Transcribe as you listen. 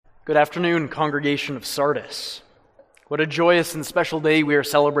Good afternoon, congregation of Sardis. What a joyous and special day we are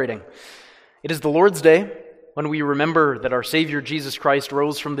celebrating. It is the Lord's Day, when we remember that our Savior Jesus Christ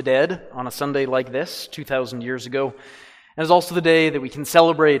rose from the dead on a Sunday like this, 2,000 years ago. And it is also the day that we can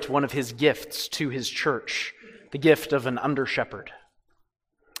celebrate one of his gifts to his church, the gift of an under-shepherd.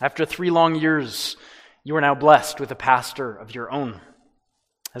 After 3 long years, you are now blessed with a pastor of your own.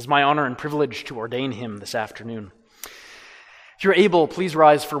 It is my honor and privilege to ordain him this afternoon. If you're able, please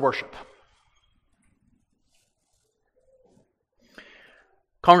rise for worship.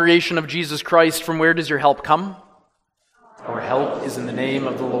 Congregation of Jesus Christ, from where does your help come? Our help is in the name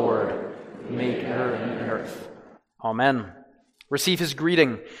of the Lord, maker of heaven and earth. Amen. Receive his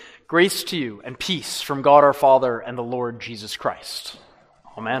greeting, grace to you and peace from God our Father and the Lord Jesus Christ.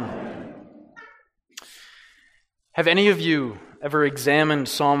 Amen. Have any of you ever examined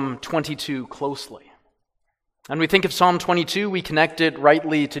Psalm 22 closely? When we think of Psalm 22, we connect it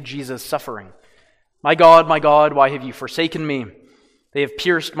rightly to Jesus' suffering. My God, why have you forsaken me? They have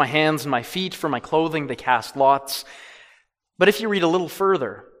pierced my hands and my feet, for my clothing they cast lots. But if you read a little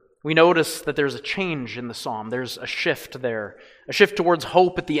further, we notice that there's a change in the psalm. There's a shift there, a shift towards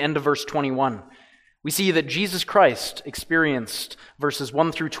hope at the end of verse 21. We see that Jesus Christ experienced verses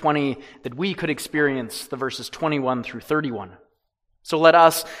 1 through 20, that we could experience the verses 21 through 31. So let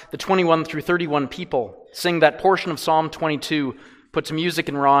us, the 21 through 31 people, sing that portion of Psalm 22, put to music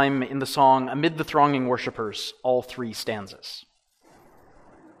and rhyme in the song Amid the Thronging Worshippers, all 3 stanzas.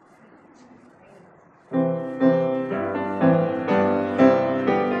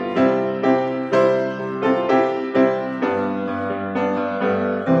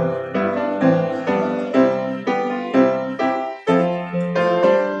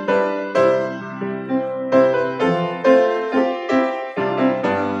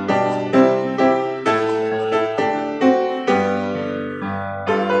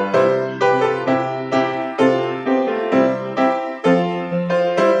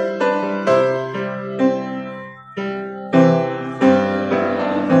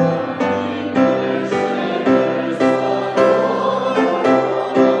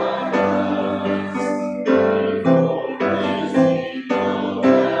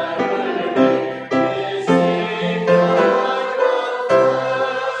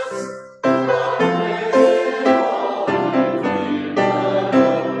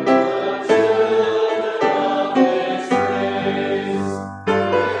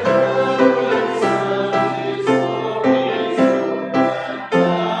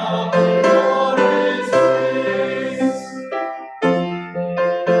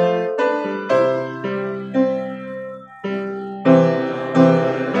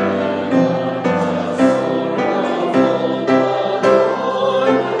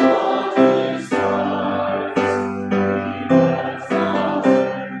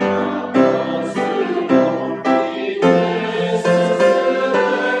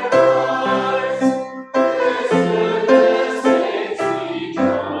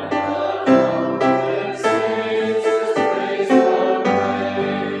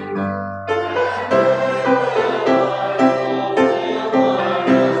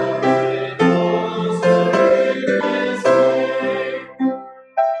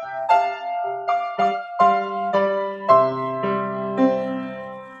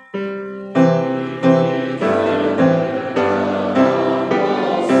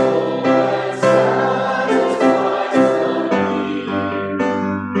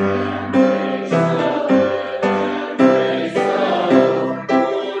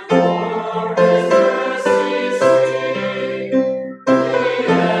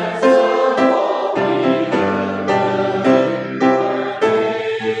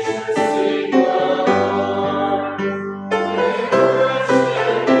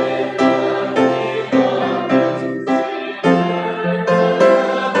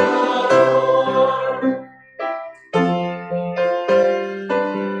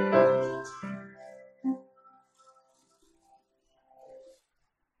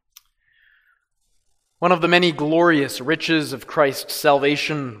 One of the many glorious riches of Christ's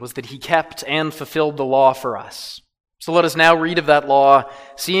salvation was that he kept and fulfilled the law for us. So let us now read of that law,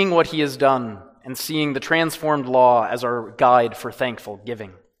 seeing what he has done, and seeing the transformed law as our guide for thankful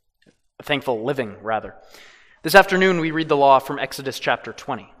living. This afternoon we read the law from Exodus chapter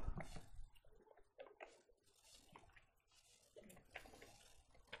 20.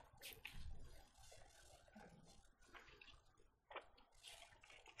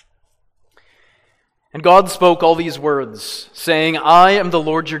 And God spoke all these words, saying, I am the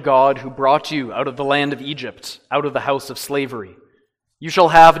Lord your God who brought you out of the land of Egypt, out of the house of slavery. You shall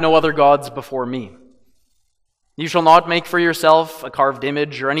have no other gods before me. You shall not make for yourself a carved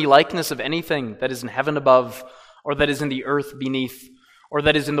image or any likeness of anything that is in heaven above, or that is in the earth beneath, or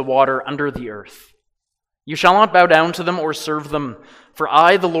that is in the water under the earth. You shall not bow down to them or serve them, for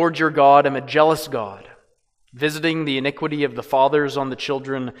I, the Lord your God, am a jealous God, visiting the iniquity of the fathers on the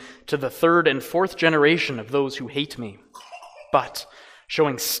children to the third and fourth generation of those who hate me, but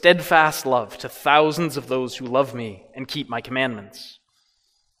showing steadfast love to thousands of those who love me and keep my commandments.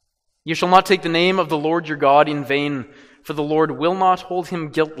 You shall not take the name of the Lord your God in vain, for the Lord will not hold him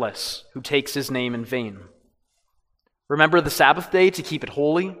guiltless who takes his name in vain. Remember the Sabbath day to keep it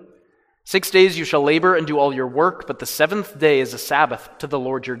holy. 6 days you shall labor and do all your work, but the seventh day is a Sabbath to the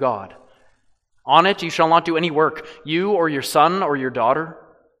Lord your God. On it you shall not do any work, you or your son or your daughter,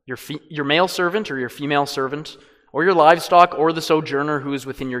 your male servant or your female servant, or your livestock or the sojourner who is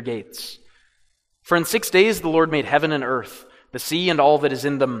within your gates. For in 6 days the Lord made heaven and earth, the sea and all that is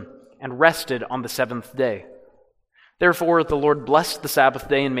in them, and rested on the seventh day. Therefore the Lord blessed the Sabbath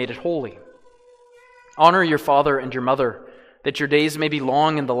day and made it holy. Honor your father and your mother, that your days may be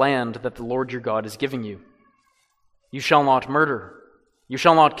long in the land that the Lord your God is giving you. You shall not murder. You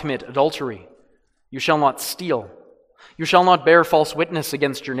shall not commit adultery. You shall not steal. You shall not bear false witness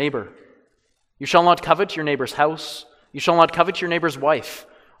against your neighbor. You shall not covet your neighbor's house. You shall not covet your neighbor's wife,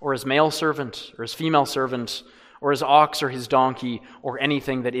 or his male servant, or his female servant, or his ox or his donkey, or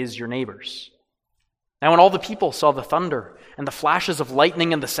anything that is your neighbor's. Now when all the people saw the thunder, and the flashes of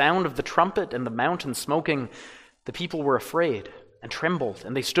lightning, and the sound of the trumpet, and the mountain smoking, the people were afraid and trembled,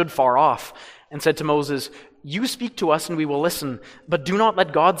 and they stood far off, and said to Moses, "You speak to us, and we will listen, but do not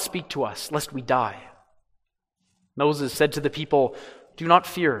let God speak to us, lest we die." Moses said to the people, "Do not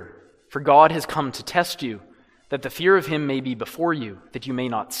fear, for God has come to test you, that the fear of him may be before you, that you may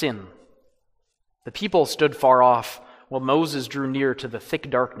not sin." The people stood far off, while Moses drew near to the thick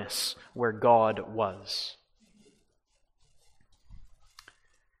darkness where God was.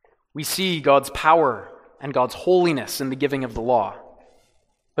 We see God's power and God's holiness in the giving of the law.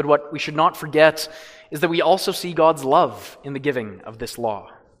 But what we should not forget is that we also see God's love in the giving of this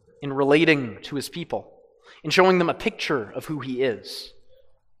law, in relating to his people, in showing them a picture of who he is.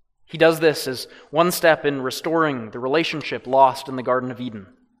 He does this as one step in restoring the relationship lost in the Garden of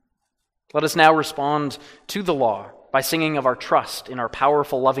Eden. Let us now respond to the law by singing of our trust in our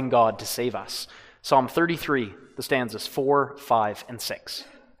powerful, loving God to save us. Psalm 33, the stanzas 4, 5, and 6.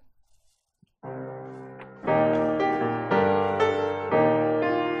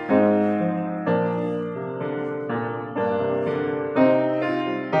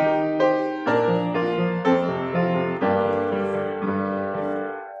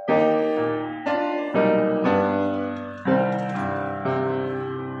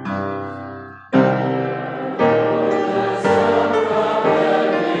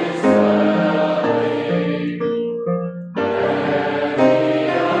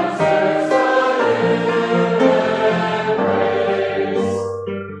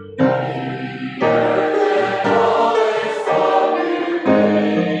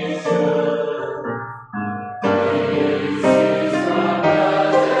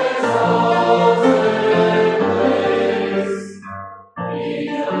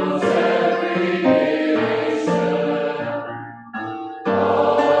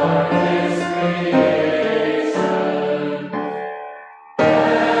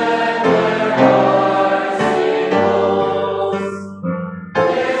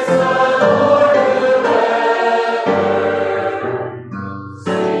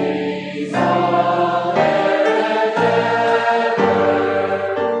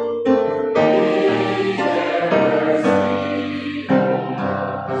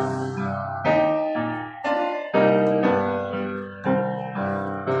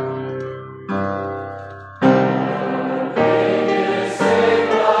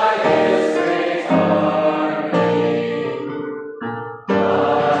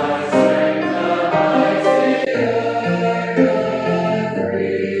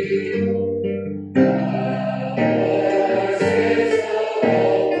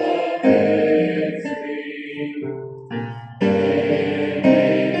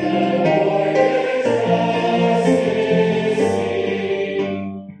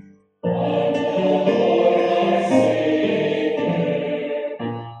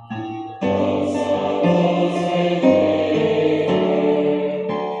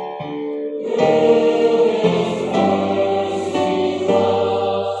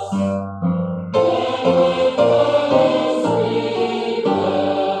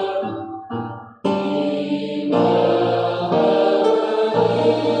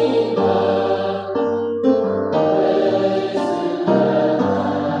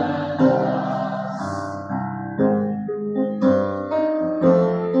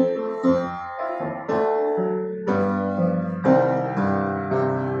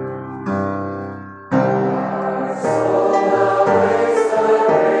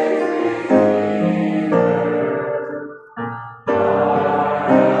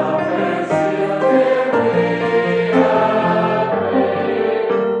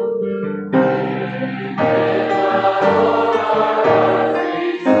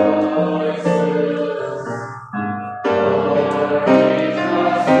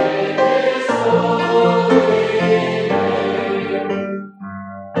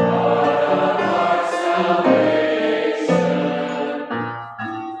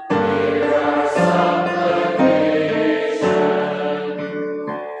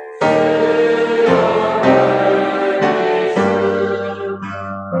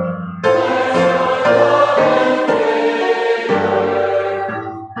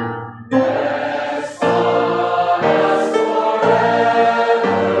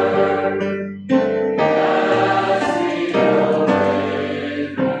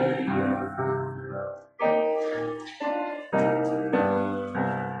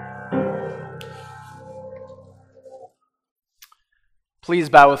 Please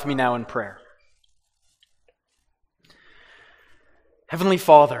bow with me now in prayer. Heavenly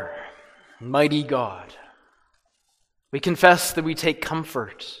Father, mighty God, we confess that we take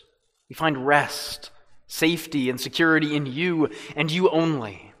comfort, we find rest, safety, and security in you and you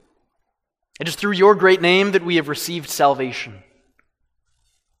only. It is through your great name that we have received salvation.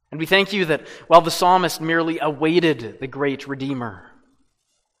 And we thank you that while the psalmist merely awaited the great Redeemer,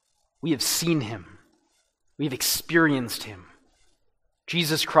 we have seen him, we have experienced him,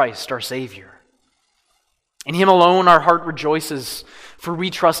 Jesus Christ, our Savior. In him alone our heart rejoices, for we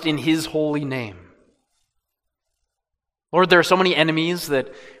trust in his holy name. Lord, there are so many enemies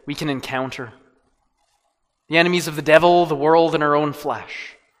that we can encounter. The enemies of the devil, the world, and our own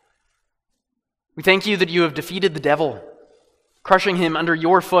flesh. We thank you that you have defeated the devil, crushing him under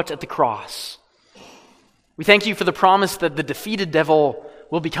your foot at the cross. We thank you for the promise that the defeated devil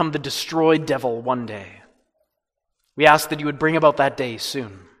will become the destroyed devil one day. We ask that you would bring about that day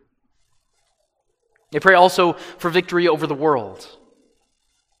soon. I pray also for victory over the world.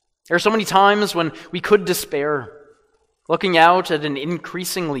 There are so many times when we could despair, looking out at an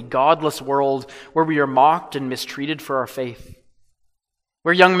increasingly godless world where we are mocked and mistreated for our faith,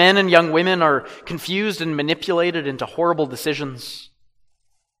 where young men and young women are confused and manipulated into horrible decisions.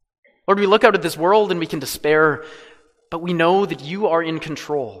 Lord, we look out at this world and we can despair, but we know that you are in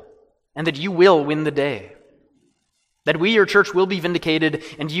control and that you will win the day. That we, your church, will be vindicated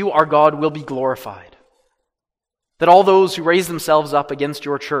and you, our God, will be glorified. That all those who raise themselves up against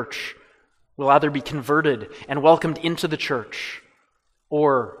your church will either be converted and welcomed into the church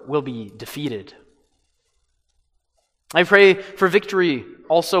or will be defeated. I pray for victory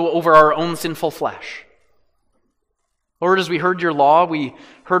also over our own sinful flesh. Lord, as we heard your law, we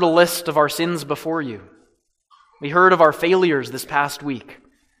heard a list of our sins before you. We heard of our failures this past week.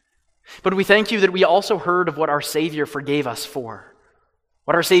 But we thank you that we also heard of what our Savior forgave us for,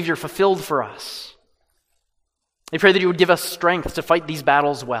 what our Savior fulfilled for us. I pray that you would give us strength to fight these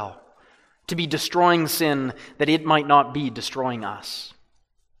battles well, to be destroying sin that it might not be destroying us.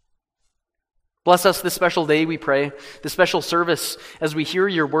 Bless us this special day, we pray, this special service as we hear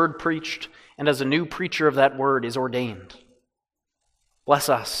your word preached and as a new preacher of that word is ordained. Bless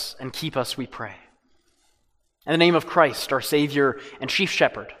us and keep us, we pray. In the name of Christ, our Savior and Chief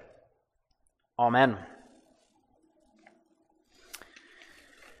Shepherd. Amen.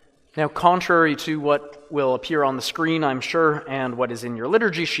 Now, contrary to what will appear on the screen, I'm sure, and what is in your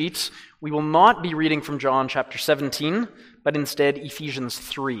liturgy sheets, we will not be reading from John chapter 17, but instead Ephesians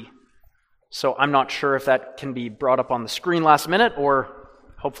 3. So I'm not sure if that can be brought up on the screen last minute, or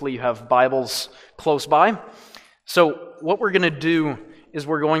hopefully you have Bibles close by. So what we're going to do is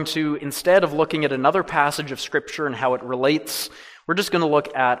we're going to, instead of looking at another passage of Scripture and how it relates, we're just going to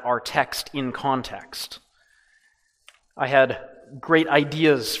look at our text in context. I had great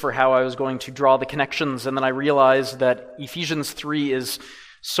ideas for how I was going to draw the connections, and then I realized that Ephesians 3 is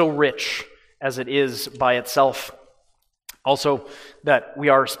so rich as it is by itself. Also, that we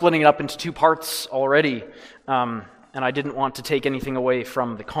are splitting it up into two parts already, and I didn't want to take anything away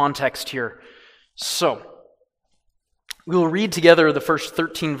from the context here. So, we will read together the first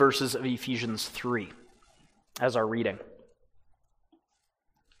 13 verses of Ephesians 3 as our reading.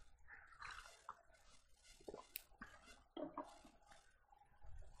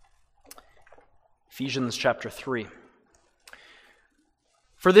 Ephesians chapter 3.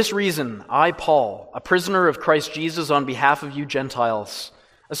 For this reason, I, Paul, a prisoner of Christ Jesus on behalf of you Gentiles,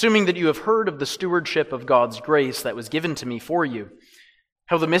 assuming that you have heard of the stewardship of God's grace that was given to me for you,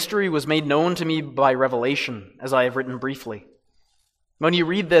 how the mystery was made known to me by revelation, as I have written briefly. When you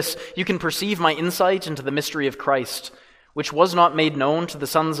read this, you can perceive my insight into the mystery of Christ, which was not made known to the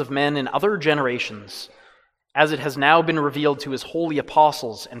sons of men in other generations, as it has now been revealed to his holy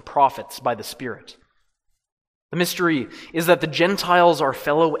apostles and prophets by the Spirit. The mystery is that the Gentiles are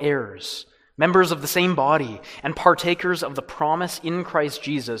fellow heirs, members of the same body, and partakers of the promise in Christ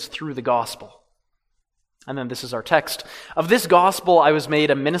Jesus through the gospel. And then this is our text. Of this gospel I was made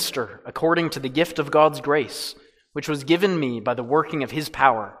a minister according to the gift of God's grace, which was given me by the working of his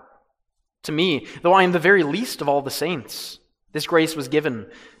power. To me, though I am the very least of all the saints, this grace was given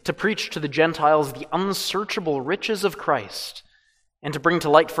to preach to the Gentiles the unsearchable riches of Christ, and to bring to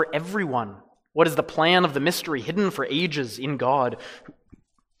light for everyone what is the plan of the mystery hidden for ages in God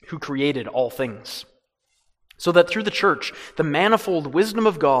who created all things, so that through the church the manifold wisdom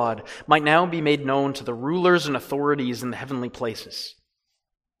of God might now be made known to the rulers and authorities in the heavenly places.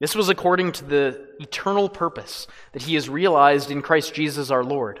 This was according to the eternal purpose that he has realized in Christ Jesus our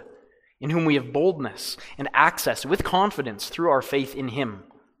Lord, in whom we have boldness and access with confidence through our faith in him.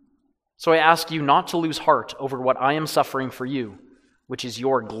 So I ask you not to lose heart over what I am suffering for you, which is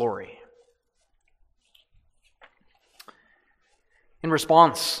your glory. In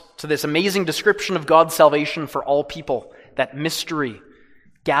response to this amazing description of God's salvation for all people, that mystery,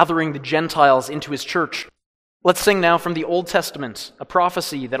 gathering the Gentiles into his church, let's sing now from the Old Testament, a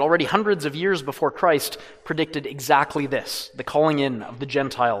prophecy that already hundreds of years before Christ predicted exactly this, the calling in of the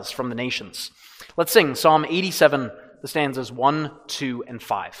Gentiles from the nations. Let's sing Psalm 87, the stanzas 1, 2, and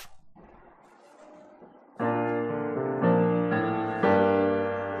 5.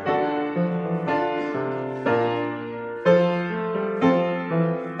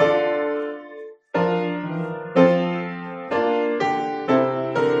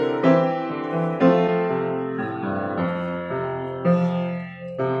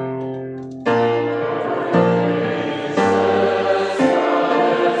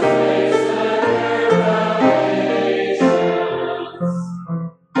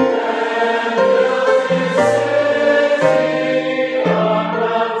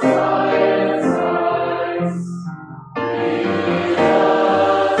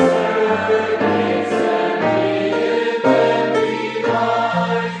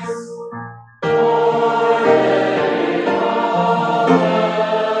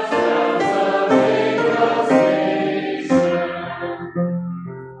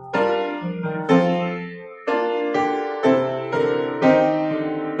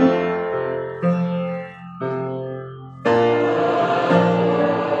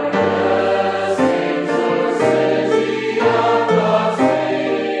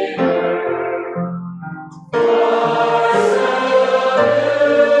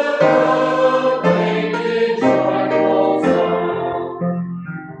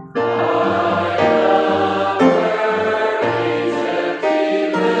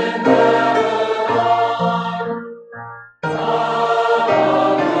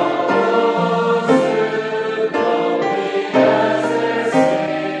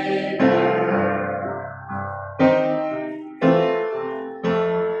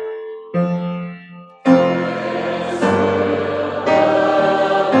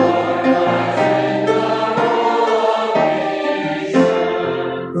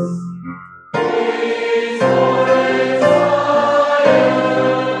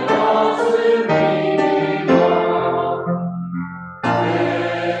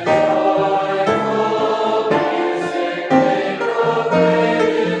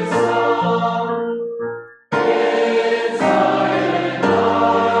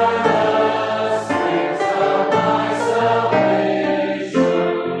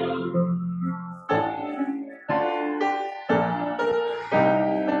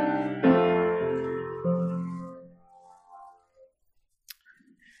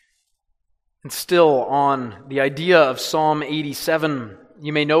 And still on the idea of Psalm 87,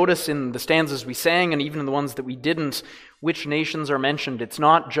 you may notice in the stanzas we sang and even in the ones that we didn't, which nations are mentioned. It's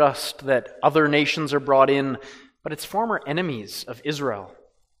not just that other nations are brought in, but it's former enemies of Israel.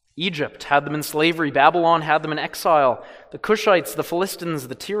 Egypt had them in slavery. Babylon had them in exile. The Cushites, the Philistines,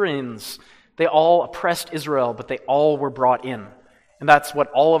 the Tyrians, they all oppressed Israel, but they all were brought in. And that's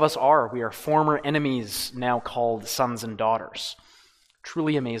what all of us are. We are former enemies, now called sons and daughters.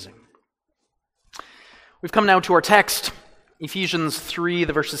 Truly amazing. We've come now to our text, Ephesians 3,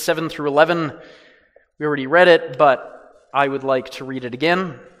 the verses 7 through 11. We already read it, but I would like to read it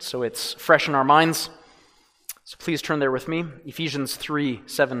again, so it's fresh in our minds. So please turn there with me, Ephesians 3,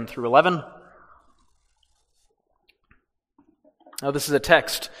 7 through 11. Now this is a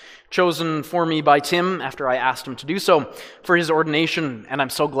text chosen for me by Tim after I asked him to do so for his ordination, and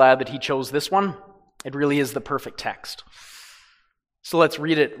I'm so glad that he chose this one. It really is the perfect text. So let's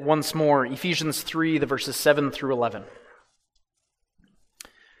read it once more, Ephesians 3, the verses 7 through 11.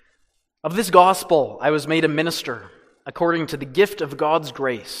 Of this gospel I was made a minister according to the gift of God's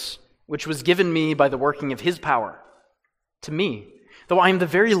grace, which was given me by the working of his power. To me, though I am the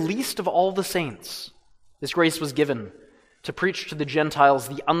very least of all the saints, this grace was given to preach to the Gentiles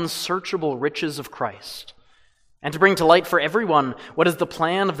the unsearchable riches of Christ, and to bring to light for everyone what is the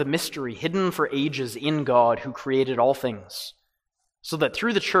plan of the mystery hidden for ages in God who created all things, so that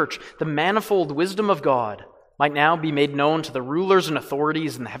through the church the manifold wisdom of God might now be made known to the rulers and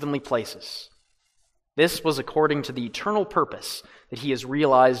authorities in the heavenly places. This was according to the eternal purpose that he has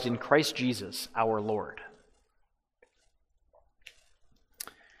realized in Christ Jesus our Lord.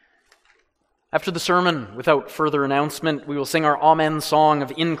 After the sermon, without further announcement, we will sing our Amen song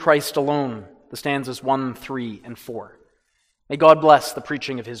of In Christ Alone, the stanzas 1, 3, and 4. May God bless the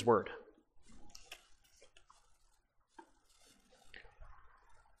preaching of his word.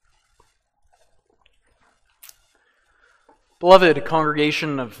 Beloved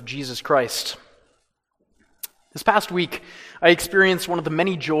congregation of Jesus Christ, This past week, I experienced one of the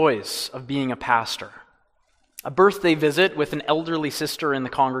many joys of being a pastor, a birthday visit with an elderly sister in the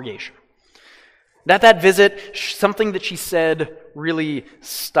congregation. And at that visit, something that she said really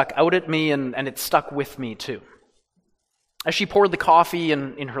stuck out at me, and it stuck with me too. As she poured the coffee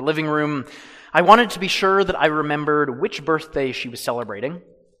in her living room, I wanted to be sure that I remembered which birthday she was celebrating.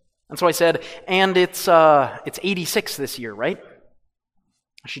 And so I said, "And it's 86 this year, right?"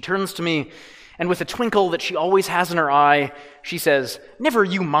 She turns to me, and with a twinkle that she always has in her eye, she says, "Never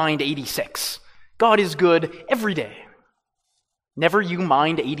you mind 86. God is good every day." Never you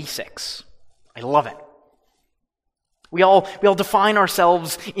mind 86. I love it. We all define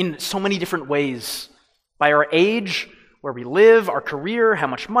ourselves in so many different ways. By our age, where we live, our career, how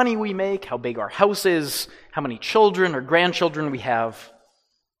much money we make, how big our house is, how many children or grandchildren we have.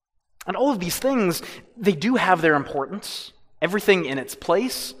 And all of these things, they do have their importance, everything in its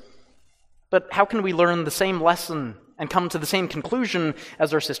place. But how can we learn the same lesson and come to the same conclusion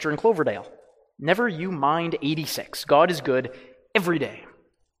as our sister in Cloverdale? Never you mind 86. God is good every day.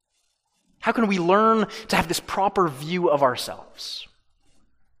 How can we learn to have this proper view of ourselves?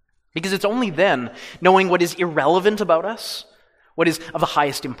 Because it's only then, knowing what is irrelevant about us, what is of the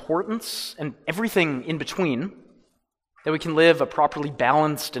highest importance, and everything in between, that we can live a properly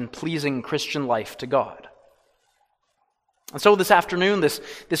balanced and pleasing Christian life to God. And so this afternoon, this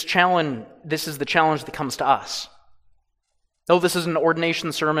is the challenge that comes to us. Though this is an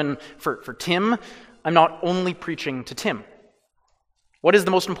ordination sermon for Tim, I'm not only preaching to Tim. What is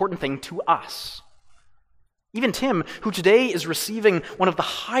the most important thing to us? Even Tim, who today is receiving one of the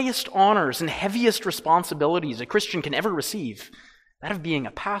highest honors and heaviest responsibilities a Christian can ever receive, that of being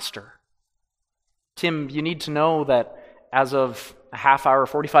a pastor. Tim, you need to know that as of a half hour,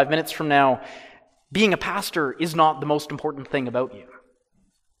 45 minutes from now, being a pastor is not the most important thing about you.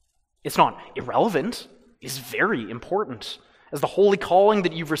 It's not irrelevant. It's very important as the holy calling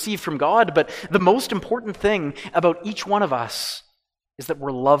that you've received from God, but the most important thing about each one of us is that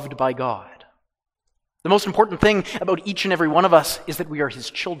we're loved by God. The most important thing about each and every one of us is that we are His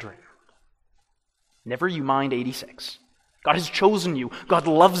children. Never you mind 86. God has chosen you. God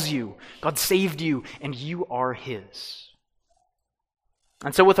loves you. God saved you, and you are His.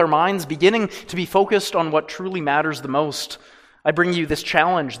 And so with our minds beginning to be focused on what truly matters the most, I bring you this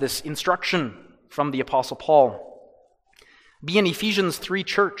challenge, this instruction from the Apostle Paul. Be an Ephesians 3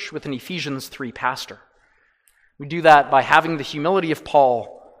 church with an Ephesians 3 pastor. We do that by having the humility of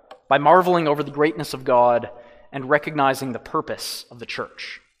Paul, by marveling over the greatness of God, and recognizing the purpose of the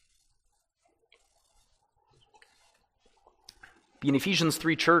church. Be an Ephesians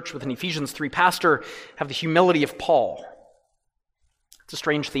 3 church with an Ephesians 3 pastor, have the humility of Paul. It's a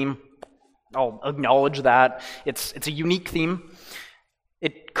strange theme. I'll acknowledge that. It's a unique theme.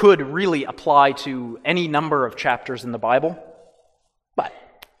 It could really apply to any number of chapters in the Bible. But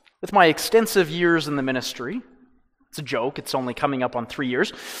with my extensive years in the ministry, it's a joke, it's only coming up on 3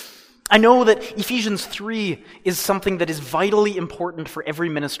 years, I know that Ephesians 3 is something that is vitally important for every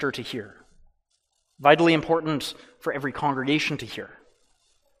minister to hear. Vitally important for every congregation to hear.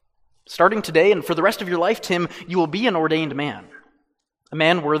 Starting today and for the rest of your life, Tim, you will be an ordained man. A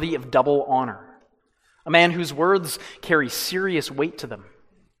man worthy of double honor. A man whose words carry serious weight to them.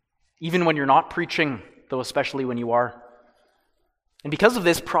 Even when you're not preaching, though especially when you are. And because of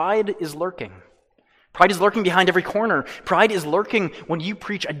this, pride is lurking. Pride is lurking behind every corner. Pride is lurking when you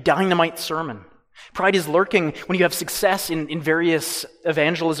preach a dynamite sermon. Pride is lurking when you have success in various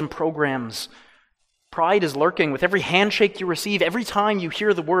evangelism programs. Pride is lurking with every handshake you receive, every time you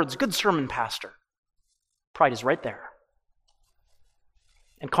hear the words, "Good sermon, Pastor." Pride is right there.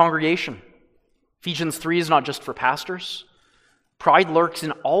 And congregation, Ephesians 3 is not just for pastors. Pride lurks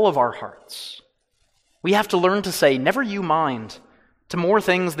in all of our hearts. We have to learn to say, "Never you mind," to more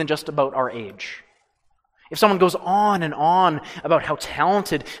things than just about our age. If someone goes on and on about how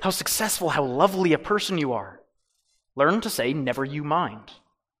talented, how successful, how lovely a person you are, learn to say, "Never you mind."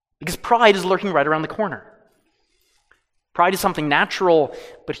 Because pride is lurking right around the corner. Pride is something natural,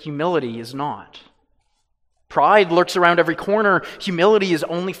 but humility is not. Pride lurks around every corner. Humility is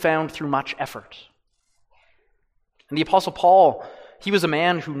only found through much effort. And the Apostle Paul, he was a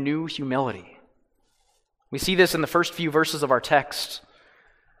man who knew humility. We see this in the first few verses of our text.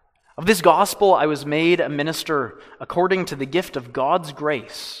 "Of this gospel I was made a minister according to the gift of God's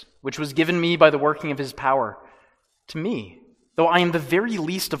grace, which was given me by the working of His power. To me, though I am the very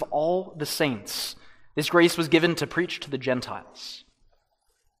least of all the saints, this grace was given to preach to the Gentiles."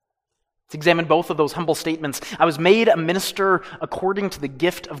 Let's examine both of those humble statements. I was made a minister according to the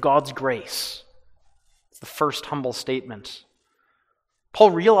gift of God's grace. It's the first humble statement.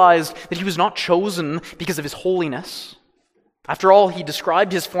 Paul realized that he was not chosen because of his holiness. After all, he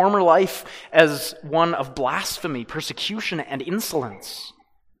described his former life as one of blasphemy, persecution, and insolence.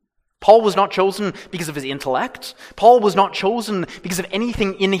 Paul was not chosen because of his intellect. Paul was not chosen because of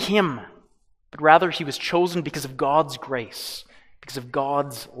anything in him, but rather he was chosen because of God's grace, because of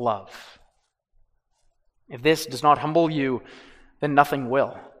God's love. If this does not humble you, then nothing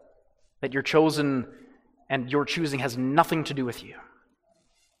will. That you're chosen and your choosing has nothing to do with you.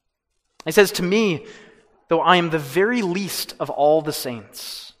 He says, to me, though I am the very least of all the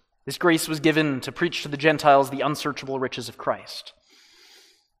saints, this grace was given to preach to the Gentiles the unsearchable riches of Christ.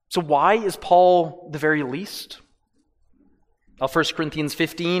 So why is Paul the very least? Well, 1 Corinthians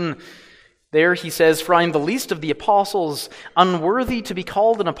 15, there he says, "For I am the least of the apostles, unworthy to be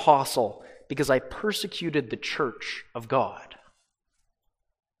called an apostle, because I persecuted the church of God."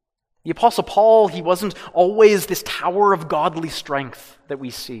 The Apostle Paul, he wasn't always this tower of godly strength that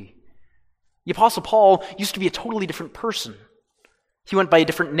we see. The Apostle Paul used to be a totally different person. He went by a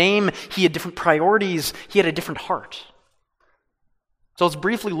different name, he had different priorities, he had a different heart. So let's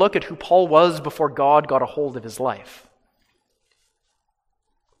briefly look at who Paul was before God got a hold of his life.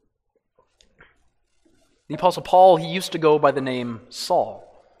 The Apostle Paul, he used to go by the name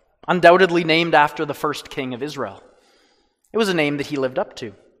Saul, undoubtedly named after the first king of Israel. It was a name that he lived up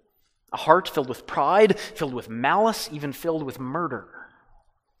to. A heart filled with pride, filled with malice, even filled with murder.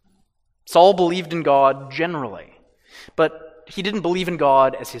 Saul believed in God generally, but he didn't believe in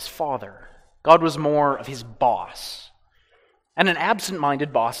God as his father. God was more of his boss, and an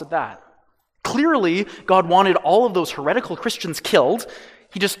absent-minded boss at that. Clearly, God wanted all of those heretical Christians killed.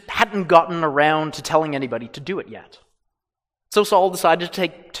 He just hadn't gotten around to telling anybody to do it yet. So Saul decided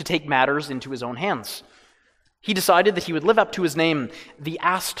to take matters into his own hands. He decided that he would live up to his name, the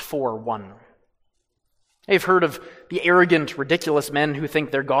asked-for one. You've heard of the arrogant, ridiculous men who think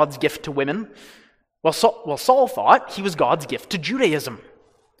they're God's gift to women. Well, Saul thought he was God's gift to Judaism.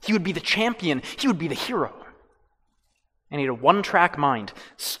 He would be the champion. He would be the hero. And he had a one-track mind: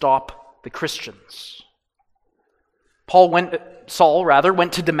 stop the Christians. Saul went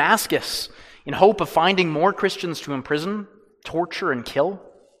to Damascus in hope of finding more Christians to imprison, torture, and kill.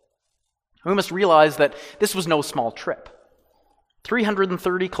 We must realize that this was no small trip.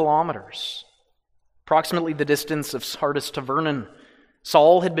 330 kilometers, approximately the distance of Sardis to Vernon.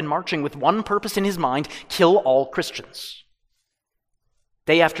 Saul had been marching with one purpose in his mind: kill all Christians.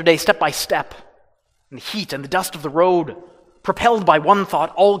 Day after day, step by step, in the heat and the dust of the road, propelled by one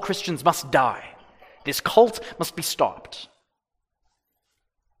thought: all Christians must die. This cult must be stopped.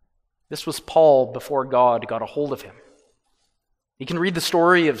 This was Paul before God got a hold of him. You can read the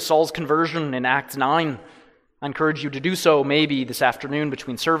story of Saul's conversion in Acts 9. I encourage you to do so maybe this afternoon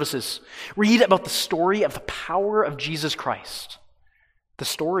between services. Read about the story of the power of Jesus Christ. The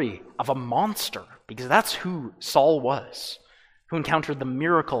story of a monster, because that's who Saul was, who encountered the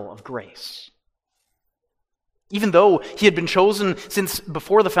miracle of grace. Even though he had been chosen since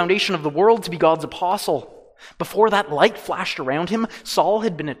before the foundation of the world to be God's apostle, before that light flashed around him, Saul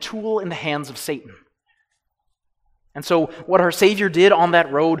had been a tool in the hands of Satan. And so what our Savior did on that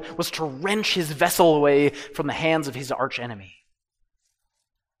road was to wrench his vessel away from the hands of his archenemy.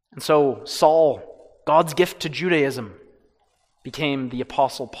 And so Saul, God's gift to Judaism, became the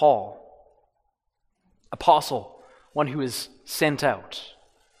Apostle Paul. Apostle, one who is sent out.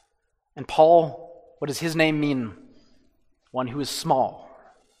 And Paul, what does his name mean? One who is small.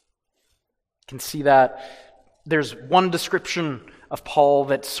 You can see that there's one description of Paul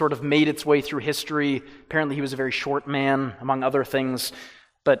that sort of made its way through history. Apparently he was a very short man, among other things.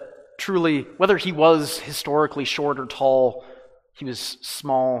 But truly, whether he was historically short or tall, he was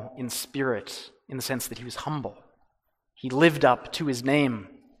small in spirit, in the sense that he was humble. He lived up to his name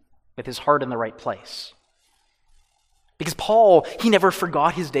with his heart in the right place. Because Paul, he never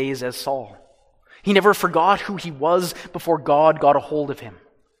forgot his days as Saul. He never forgot who he was before God got a hold of him.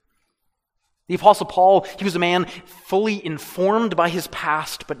 The Apostle Paul, he was a man fully informed by his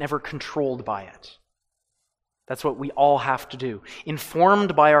past, but never controlled by it. That's what we all have to do.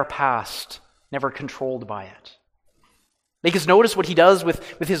 Informed by our past, never controlled by it. Because notice what he does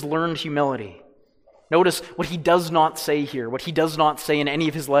with his learned humility. Notice what he does not say here, what he does not say in any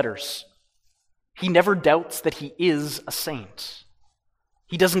of his letters. He never doubts that he is a saint.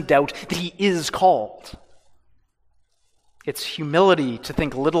 He doesn't doubt that he is called. It's humility to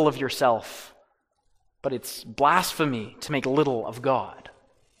think little of yourself, but it's blasphemy to make little of God.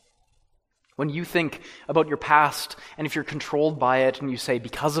 When you think about your past, and if you're controlled by it, and you say,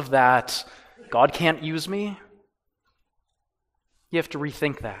 because of that, God can't use me, you have to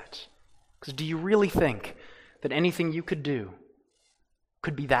rethink that. Because do you really think that anything you could do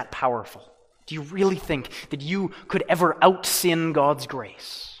could be that powerful? Do you really think that you could ever out-sin God's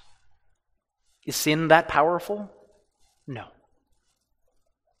grace? Is sin that powerful? No.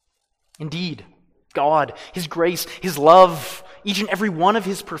 Indeed, God, His grace, His love, each and every one of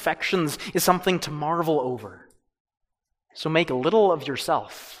His perfections is something to marvel over. So make little of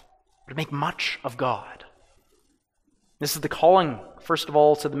yourself, but make much of God. This is the calling, first of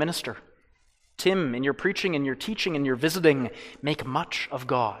all, to the minister. Tim, in your preaching, in your teaching, in your visiting, make much of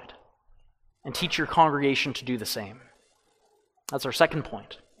God, and teach your congregation to do the same. That's our second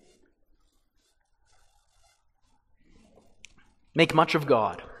point. Make much of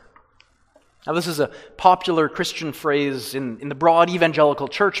God. Now, this is a popular Christian phrase in the broad evangelical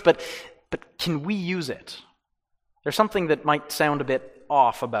church, but can we use it? There's something that might sound a bit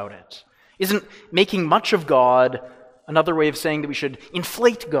off about it. Isn't making much of God another way of saying that we should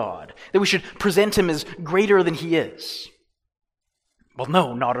inflate God, that we should present Him as greater than He is? Well,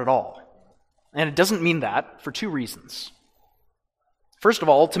 no, not at all. And it doesn't mean that for two reasons. First of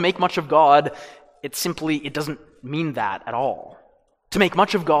all, to make much of God, it doesn't mean that at all. To make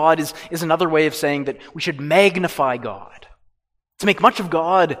much of God is another way of saying that we should magnify God. To make much of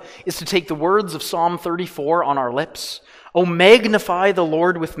God is to take the words of Psalm 34 on our lips. Oh, magnify the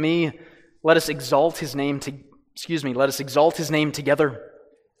Lord with me. Let us exalt His name together.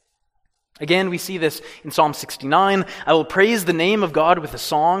 Again, we see this in Psalm 69. I will praise the name of God with a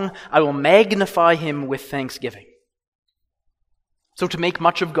song. I will magnify Him with thanksgiving. So to make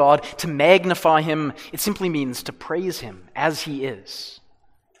much of God, to magnify Him, it simply means to praise Him as He is.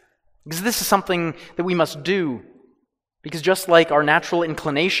 Because this is something that we must do. Because just like our natural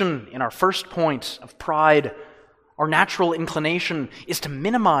inclination in our first point of pride, our natural inclination is to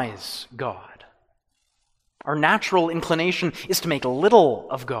minimize God. Our natural inclination is to make little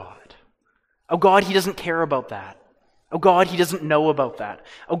of God. Oh God, He doesn't care about that. Oh God, He doesn't know about that.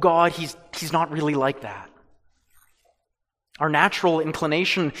 Oh God, He's not really like that. Our natural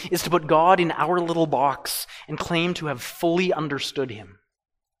inclination is to put God in our little box and claim to have fully understood Him.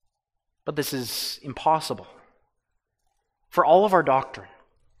 But this is impossible. For all of our doctrine,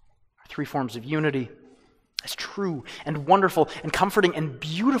 our three forms of unity, as true and wonderful and comforting and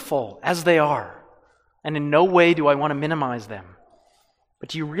beautiful as they are, and in no way do I want to minimize them, but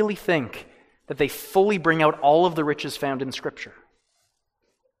do you really think that they fully bring out all of the riches found in Scripture?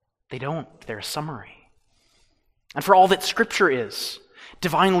 They don't. They're a summary. And for all that Scripture is,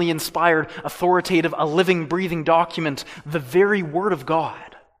 divinely inspired, authoritative, a living, breathing document, the very Word of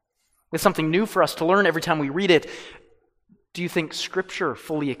God, with something new for us to learn every time we read it, do you think Scripture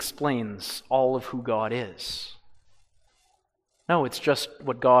fully explains all of who God is? No, it's just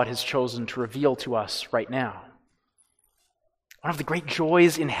what God has chosen to reveal to us right now. One of the great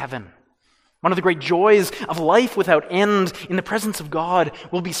joys in heaven, one of the great joys of life without end in the presence of God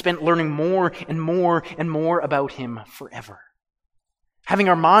will be spent learning more and more and more about Him forever. Having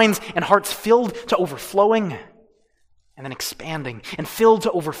our minds and hearts filled to overflowing and then expanding and filled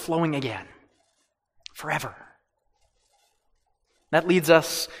to overflowing again forever. That leads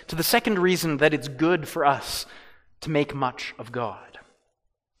us to the second reason that it's good for us to make much of God.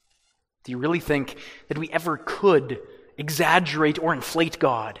 Do you really think that we ever could exaggerate or inflate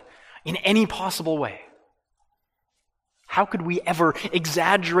God in any possible way? How could we ever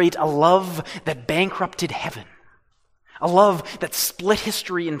exaggerate a love that bankrupted heaven? A love that split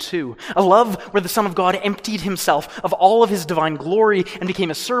history in two. A love where the Son of God emptied Himself of all of His divine glory and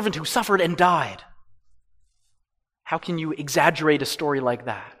became a servant who suffered and died. How can you exaggerate a story like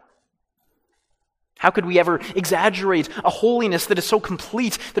that? How could we ever exaggerate a holiness that is so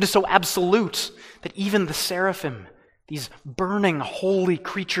complete, that is so absolute, that even the seraphim, these burning holy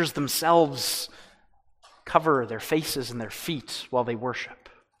creatures themselves, cover their faces and their feet while they worship?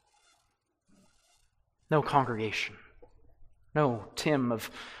 No, congregation. No, Tim, of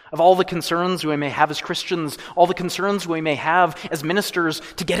all the concerns we may have as Christians, all the concerns we may have as ministers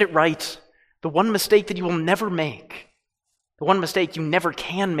to get it right, the one mistake that you will never make, the one mistake you never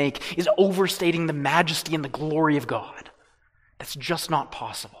can make, is overstating the majesty and the glory of God. That's just not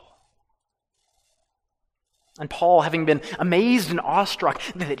possible. And Paul, having been amazed and awestruck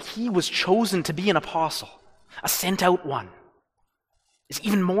that he was chosen to be an apostle, a sent out one, is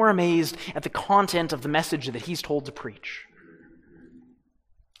even more amazed at the content of the message that he's told to preach.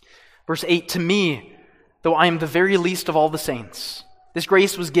 Verse 8, to me, though I am the very least of all the saints, this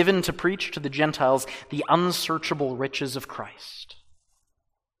grace was given to preach to the Gentiles the unsearchable riches of Christ.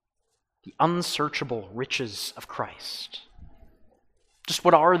 The unsearchable riches of Christ. Just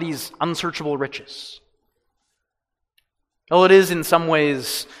what are these unsearchable riches? Well, it is in some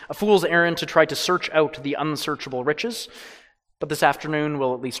ways a fool's errand to try to search out the unsearchable riches. But this afternoon,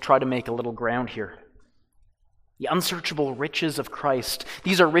 we'll at least try to make a little ground here. The unsearchable riches of Christ.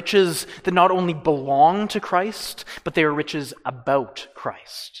 These are riches that not only belong to Christ, but they are riches about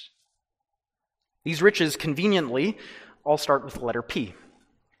Christ. These riches, conveniently, all start with the letter P.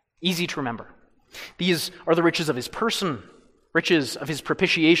 Easy to remember. These are the riches of his person, riches of his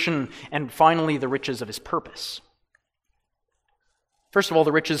propitiation, and finally the riches of his purpose. First of all,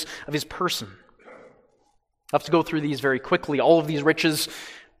 the riches of his person. I'll have to go through these very quickly. All of these riches,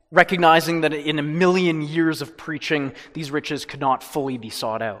 recognizing that in 1,000,000 years of preaching, these riches could not fully be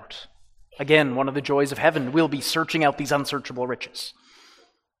sought out. Again, one of the joys of heaven will be searching out these unsearchable riches.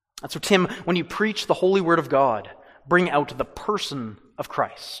 And so, Tim, when you preach the holy word of God, bring out the person of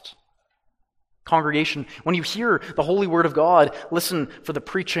Christ. Congregation, when you hear the holy word of God, listen for the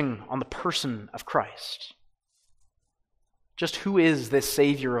preaching on the person of Christ. Just who is this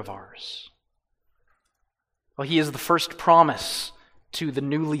Savior of ours? Well, he is the first promise to the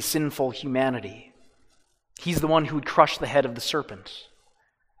newly sinful humanity. He's the one who would crush the head of the serpent.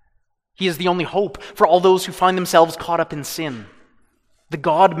 He is the only hope for all those who find themselves caught up in sin. The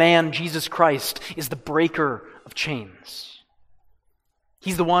God-man, Jesus Christ, is the breaker of chains.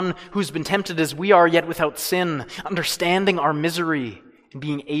 He's the one who's been tempted as we are, yet without sin, understanding our misery and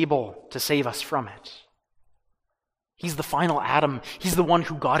being able to save us from it. He's the final Adam. He's the one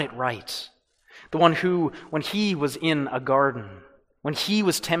who got it right. The one who, when he was in a garden, when he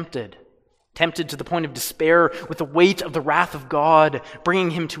was tempted to the point of despair with the weight of the wrath of God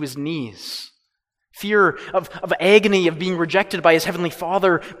bringing him to his knees, fear of agony of being rejected by his heavenly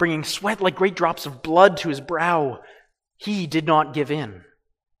Father, bringing sweat like great drops of blood to his brow, he did not give in.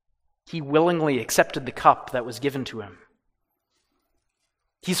 He willingly accepted the cup that was given to him.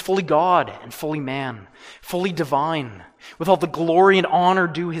 He's fully God and fully man, fully divine, with all the glory and honor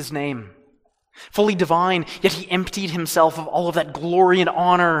due his name. Fully divine, yet he emptied himself of all of that glory and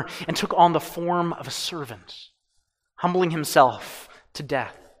honor and took on the form of a servant, humbling himself to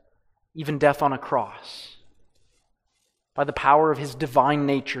death, even death on a cross. By the power of his divine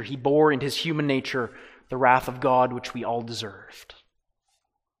nature, he bore in his human nature the wrath of God which we all deserved.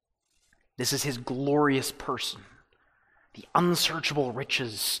 This is his glorious person, the unsearchable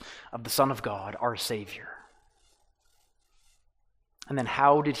riches of the Son of God, our Savior. And then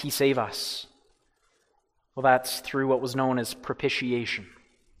how did he save us? Well, that's through what was known as propitiation.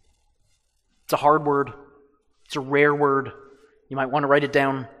 It's a hard word. It's a rare word. You might want to write it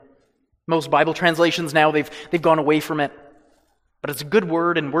down. Most Bible translations now, they've gone away from it. But it's a good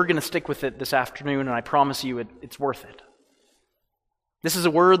word, and we're going to stick with it this afternoon, and I promise you it's worth it. This is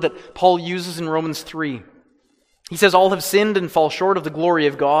a word that Paul uses in Romans 3. He says, "All have sinned and fall short of the glory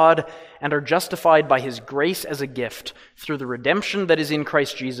of God and are justified by his grace as a gift through the redemption that is in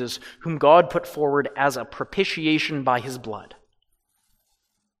Christ Jesus, whom God put forward as a propitiation by his blood."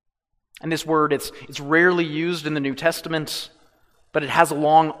 And this word, it's rarely used in the New Testament, but it has a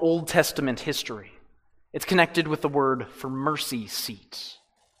long Old Testament history. It's connected with the word for mercy seat.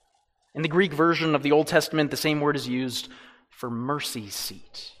 In the Greek version of the Old Testament, the same word is used for mercy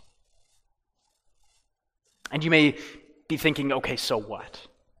seat. And you may be thinking, okay, so what?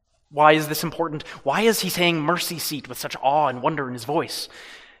 Why is this important? Why is he saying mercy seat with such awe and wonder in his voice?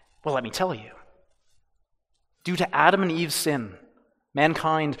 Well, let me tell you. Due to Adam and Eve's sin,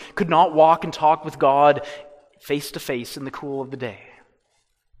 mankind could not walk and talk with God face to face in the cool of the day.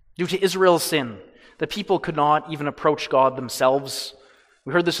 Due to Israel's sin, the people could not even approach God themselves.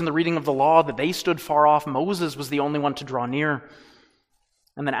 We heard this in the reading of the law, that they stood far off. Moses was the only one to draw near.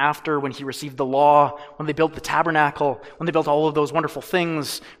 And then after, when he received the law, when they built the tabernacle, when they built all of those wonderful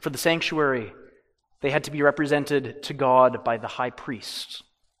things for the sanctuary, they had to be represented to God by the high priest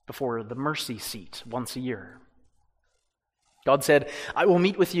before the mercy seat once a year. God said, "I will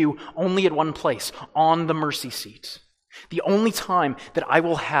meet with you only at one place, on the mercy seat. The only time that I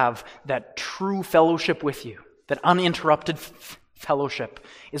will have that true fellowship with you, that uninterrupted fellowship,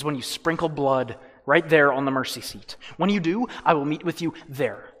 is when you sprinkle blood right there on the mercy seat. When you do, I will meet with you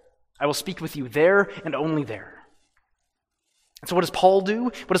there. I will speak with you there and only there." And so what does Paul do?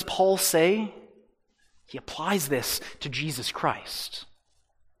 What does Paul say? He applies this to Jesus Christ.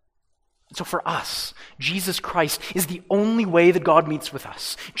 And so for us, Jesus Christ is the only way that God meets with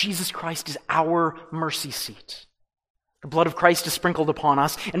us. Jesus Christ is our mercy seat. The blood of Christ is sprinkled upon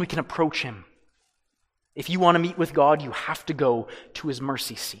us, and we can approach him. If you want to meet with God, you have to go to his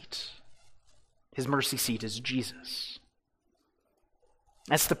mercy seat. His mercy seat is Jesus.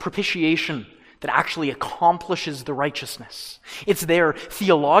 That's the propitiation that actually accomplishes the righteousness. It's there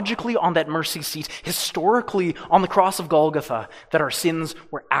theologically on that mercy seat, historically on the cross of Golgotha, that our sins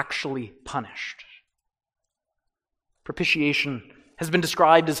were actually punished. Propitiation has been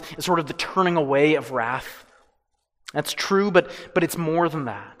described as sort of the turning away of wrath. That's true, but it's more than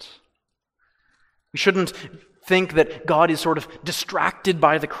that. We shouldn't think that God is sort of distracted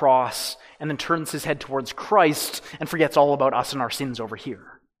by the cross and then turns his head towards Christ and forgets all about us and our sins over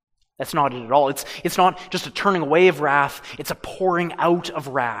here. That's not it at all. It's not just a turning away of wrath, it's a pouring out of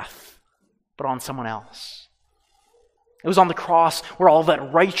wrath, but on someone else. It was on the cross where all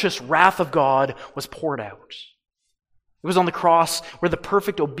that righteous wrath of God was poured out. It was on the cross where the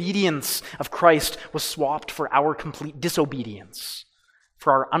perfect obedience of Christ was swapped for our complete disobedience,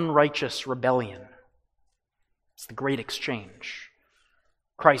 for our unrighteous rebellion. It's the great exchange.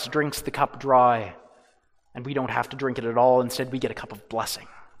 Christ drinks the cup dry, and we don't have to drink it at all. Instead, we get a cup of blessing.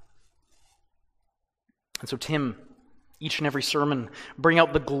 And so, Tim, each and every sermon, bring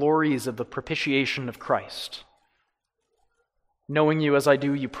out the glories of the propitiation of Christ. Knowing you as I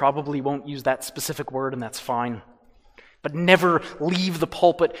do, you probably won't use that specific word, and that's fine. But never leave the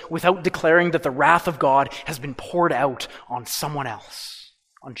pulpit without declaring that the wrath of God has been poured out on someone else,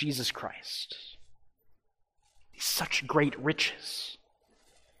 on Jesus Christ. These such great riches.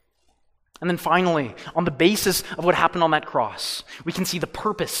 And then finally, on the basis of what happened on that cross, we can see the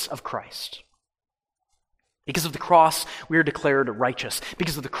purpose of Christ. Because of the cross, we are declared righteous.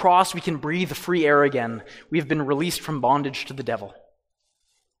 Because of the cross, we can breathe the free air again. We have been released from bondage to the devil.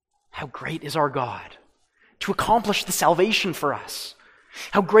 How great is our God to accomplish the salvation for us.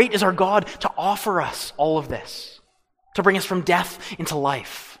 How great is our God to offer us all of this, to bring us from death into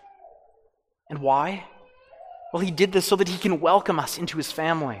life. And why? Well, he did this so that he can welcome us into his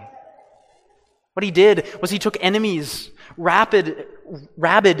family. What he did was he took enemies, rabid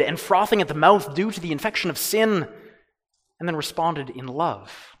and frothing at the mouth due to the infection of sin, and then responded in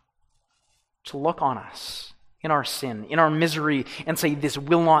love to look on us in our sin, in our misery, and say, this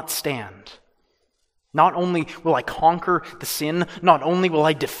will not stand. Not only will I conquer the sin, not only will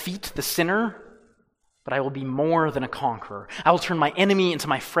I defeat the sinner, but I will be more than a conqueror. I will turn my enemy into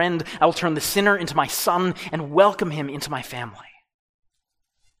my friend. I will turn the sinner into my son and welcome him into my family.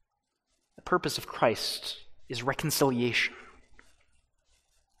 The purpose of Christ is reconciliation.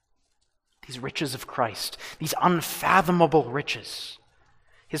 These riches of Christ, these unfathomable riches.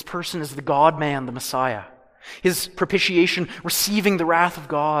 His person is the God-man, the Messiah. His propitiation, receiving the wrath of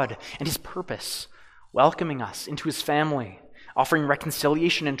God. And his purpose, welcoming us into his family, offering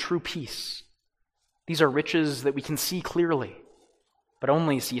reconciliation and true peace. These are riches that we can see clearly, but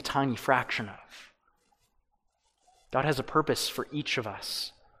only see a tiny fraction of. God has a purpose for each of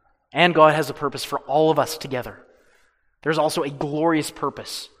us, and God has a purpose for all of us together. There's also a glorious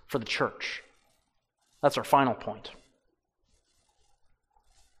purpose for the church. That's our final point.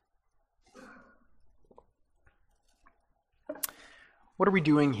 What are we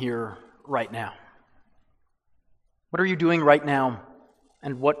doing here right now? What are you doing right now,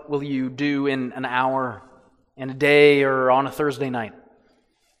 and what will you do in an hour, in a day, or on a Thursday night?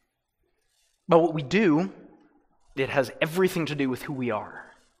 But what we do, it has everything to do with who we are.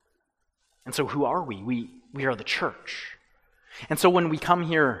 And so who are we? We are the church. And so when we come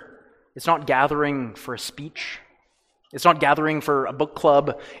here, it's not gathering for a speech. It's not gathering for a book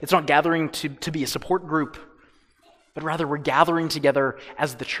club. It's not gathering to be a support group. But rather we're gathering together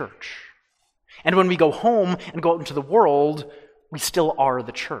as the church. And when we go home and go out into the world, we still are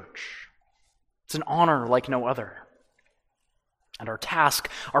the church. It's an honor like no other. And our task,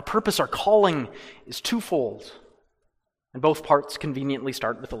 our purpose, our calling is twofold. And both parts conveniently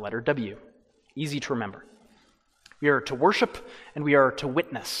start with the letter W. Easy to remember. We are to worship and we are to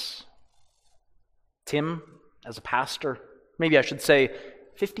witness. Tim, as a pastor, maybe I should say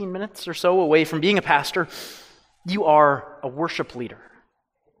 15 minutes or so away from being a pastor, you are a worship leader.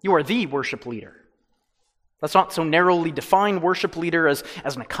 You are the worship leader. Let's not so narrowly define worship leader as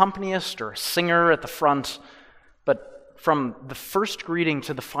an accompanist or a singer at the front, but from the first greeting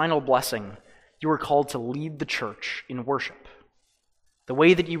to the final blessing, you are called to lead the church in worship. The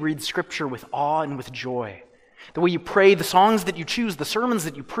way that you read Scripture with awe and with joy, the way you pray, the songs that you choose, the sermons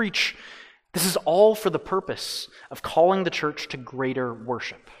that you preach, this is all for the purpose of calling the church to greater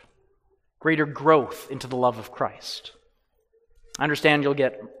worship, greater growth into the love of Christ. I understand you'll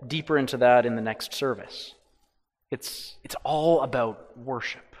get deeper into that in the next service. It's all about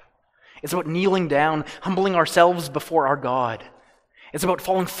worship. It's about kneeling down, humbling ourselves before our God. It's about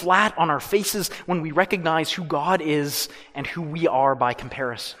falling flat on our faces when we recognize who God is and who we are by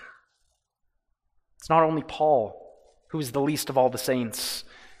comparison. It's not only Paul, who is the least of all the saints.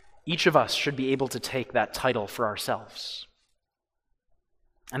 Each of us should be able to take that title for ourselves.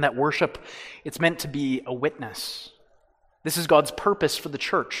 And that worship, it's meant to be a witness. This is God's purpose for the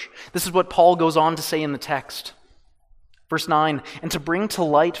church. This is what Paul goes on to say in the text. Verse 9, and to bring to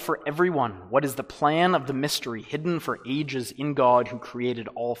light for everyone what is the plan of the mystery hidden for ages in God who created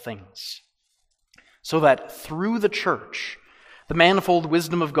all things, so that through the church the manifold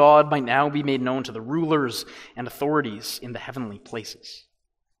wisdom of God might now be made known to the rulers and authorities in the heavenly places.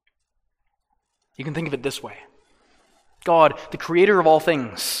 You can think of it this way. God, the creator of all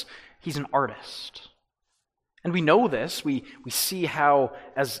things, he's an artist. And we know this. We see how,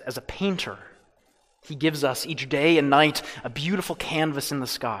 as a painter, he gives us each day and night a beautiful canvas in the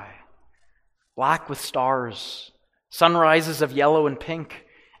sky, black with stars, sunrises of yellow and pink,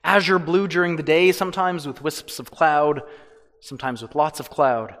 azure blue during the day, sometimes with wisps of cloud, sometimes with lots of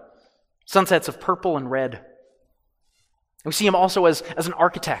cloud, sunsets of purple and red. And we see him also as an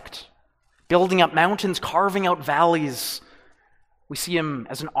architect, building up mountains, carving out valleys. We see him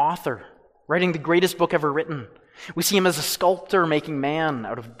as an author, writing the greatest book ever written. We see him as a sculptor, making man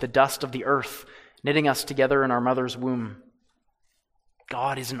out of the dust of the earth, knitting us together in our mother's womb.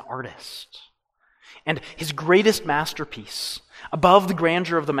 God is an artist. And his greatest masterpiece, above the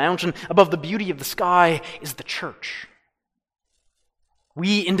grandeur of the mountain, above the beauty of the sky, is the church.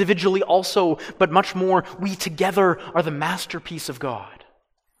 We individually also, but much more, we together are the masterpiece of God.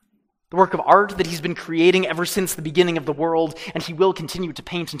 The work of art that he's been creating ever since the beginning of the world, and he will continue to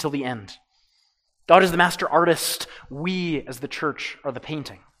paint until the end. God is the master artist. We, as the church, are the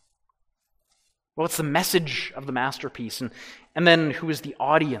painting. Well, what's the message of the masterpiece? And then who is the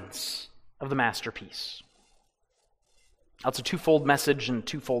audience of the masterpiece? That's a twofold message and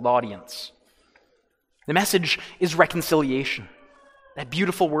twofold audience. The message is reconciliation. That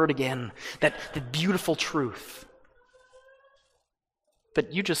beautiful word again, that beautiful truth.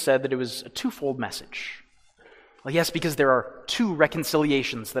 But you just said that it was a twofold message. Well, yes, because there are two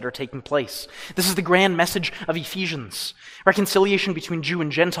reconciliations that are taking place. This is the grand message of Ephesians. Reconciliation between Jew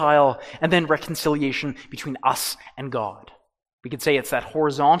and Gentile, and then reconciliation between us and God. We could say it's that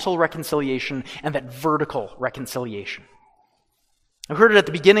horizontal reconciliation and that vertical reconciliation. I heard it at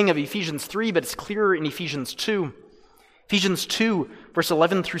the beginning of Ephesians 3, but it's clearer in Ephesians 2. Ephesians 2, verse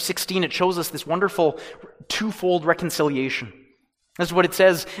 11 through 16, it shows us this wonderful twofold reconciliation. This is what it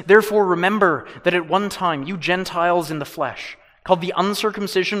says, therefore remember that at one time you Gentiles in the flesh, called the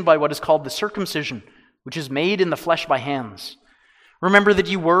uncircumcision by what is called the circumcision, which is made in the flesh by hands. Remember that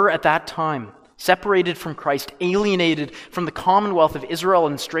you were at that time separated from Christ, alienated from the commonwealth of Israel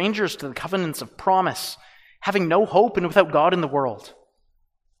and strangers to the covenants of promise, having no hope and without God in the world.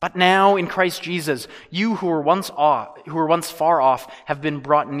 But now in Christ Jesus, you who were once far off have been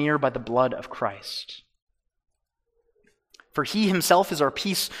brought near by the blood of Christ. For he himself is our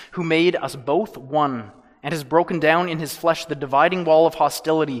peace, who made us both one, and has broken down in his flesh the dividing wall of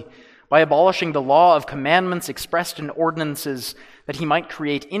hostility, by abolishing the law of commandments expressed in ordinances, that he might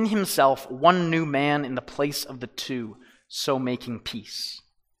create in himself one new man in the place of the two, so making peace.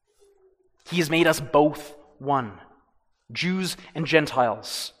 He has made us both one, Jews and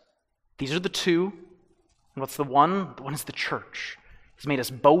Gentiles. These are the two. And what's the one? The one is the church. He's made us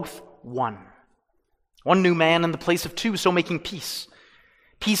both one. One new man in the place of two, so making peace.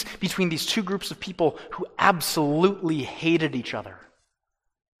 Peace between these two groups of people who absolutely hated each other.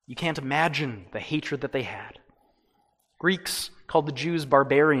 You can't imagine the hatred that they had. Greeks called the Jews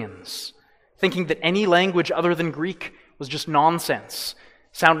barbarians, thinking that any language other than Greek was just nonsense,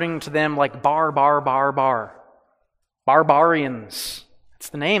 sounding to them like bar. Barbarians. That's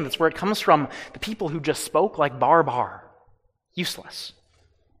the name. That's where it comes from. The people who just spoke like bar. Useless.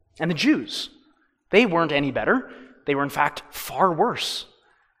 And the Jews, they weren't any better. They were in fact far worse.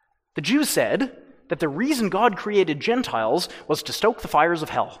 The Jews said that the reason God created Gentiles was to stoke the fires of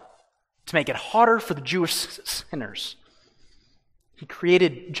hell, to make it hotter for the Jewish sinners. He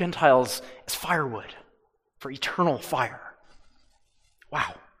created Gentiles as firewood for eternal fire.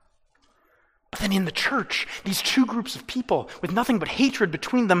 Wow. But then in the church, these two groups of people with nothing but hatred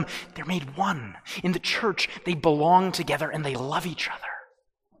between them, they're made one. In the church, they belong together and they love each other.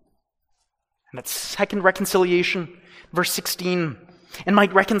 And that second reconciliation, verse 16, and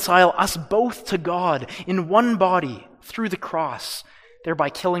might reconcile us both to God in one body through the cross, thereby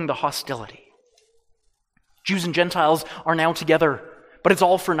killing the hostility. Jews and Gentiles are now together, but it's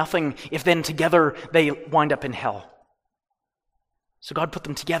all for nothing if then together they wind up in hell. So God put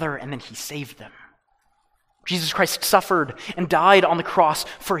them together and then he saved them. Jesus Christ suffered and died on the cross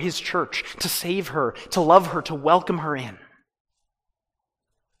for his church, to save her, to love her, to welcome her in.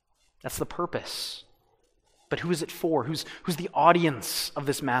 That's the purpose. But who is it for? Who's the audience of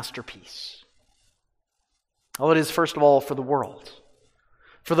this masterpiece? Well, it is first of all for the world,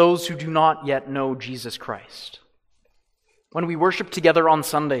 for those who do not yet know Jesus Christ. When we worship together on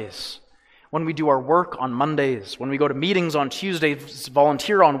Sundays, when we do our work on Mondays, when we go to meetings on Tuesdays,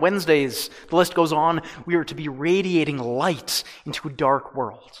 volunteer on Wednesdays, the list goes on. We are to be radiating light into a dark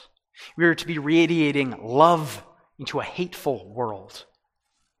world. We are to be radiating love into a hateful world.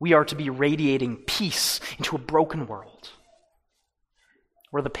 We are to be radiating peace into a broken world.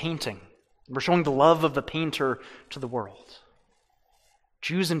 We're the painting. We're showing the love of the painter to the world.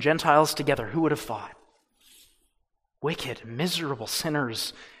 Jews and Gentiles together, who would have thought? Wicked, miserable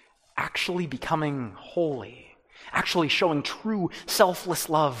sinners actually becoming holy, actually showing true selfless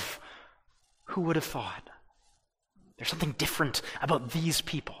love. Who would have thought? There's something different about these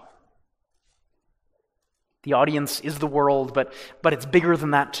people. The audience is the world, but it's bigger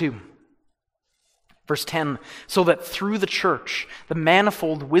than that too. Verse 10, so that through the church, the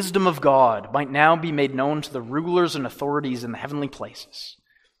manifold wisdom of God might now be made known to the rulers and authorities in the heavenly places.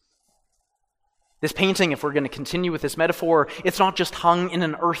 This painting, if we're going to continue with this metaphor, it's not just hung in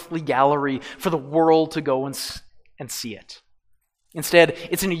an earthly gallery for the world to go and see it. Instead,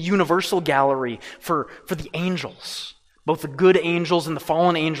 it's in a universal gallery for the angels, both the good angels and the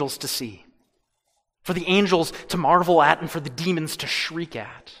fallen angels to see, for the angels to marvel at and for the demons to shriek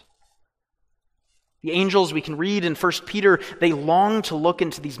at. The angels, we can read in 1 Peter, they long to look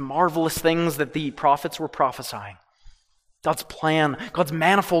into these marvelous things that the prophets were prophesying. God's plan, God's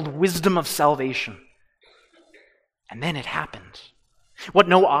manifold wisdom of salvation. And then it happened. What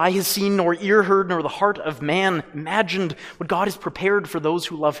no eye has seen, nor ear heard, nor the heart of man imagined, what God has prepared for those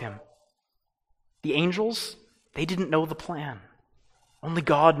who love him. The angels, they didn't know the plan. Only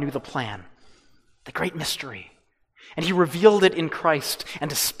God knew the plan, the great mystery. And he revealed it in Christ and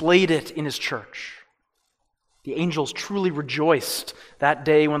displayed it in his church. The angels truly rejoiced that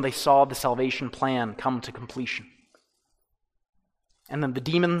day when they saw the salvation plan come to completion. And then the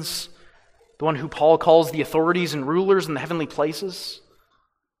demons, the one who Paul calls the authorities and rulers in the heavenly places,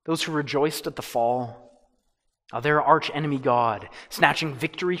 those who rejoiced at the fall, their arch enemy God, snatching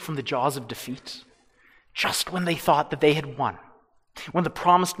victory from the jaws of defeat, just when they thought that they had won, when the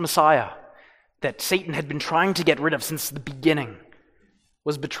promised Messiah that Satan had been trying to get rid of since the beginning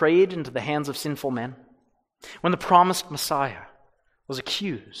was betrayed into the hands of sinful men, when the promised Messiah was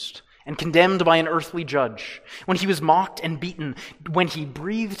accused and condemned by an earthly judge, when he was mocked and beaten, when he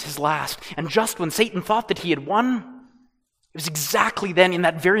breathed his last, and just when Satan thought that he had won, it was exactly then, in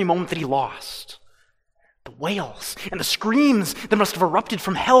that very moment, that he lost. The wails and the screams that must have erupted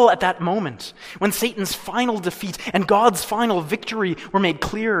from hell at that moment, when Satan's final defeat and God's final victory were made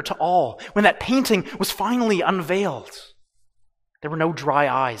clear to all, when that painting was finally unveiled. There were no dry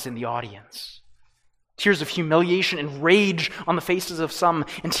eyes in the audience. Tears of humiliation and rage on the faces of some,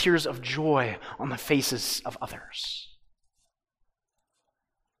 and tears of joy on the faces of others.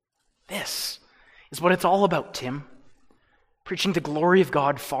 This is what it's all about, Tim. Preaching the glory of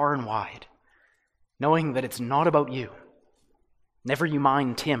God far and wide, knowing that it's not about you. Never you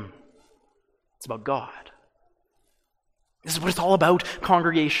mind, Tim. It's about God. This is what it's all about,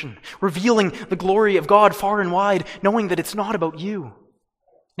 congregation. Revealing the glory of God far and wide, knowing that it's not about you.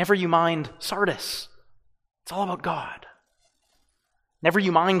 Never you mind, Sardis. It's all about God. Never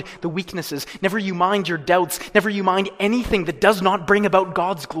you mind the weaknesses. Never you mind your doubts. Never you mind anything that does not bring about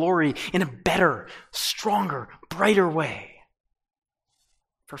God's glory in a better, stronger, brighter way.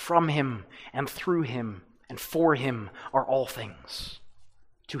 For from him and through him and for him are all things.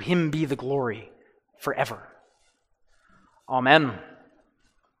 To him be the glory forever. Amen.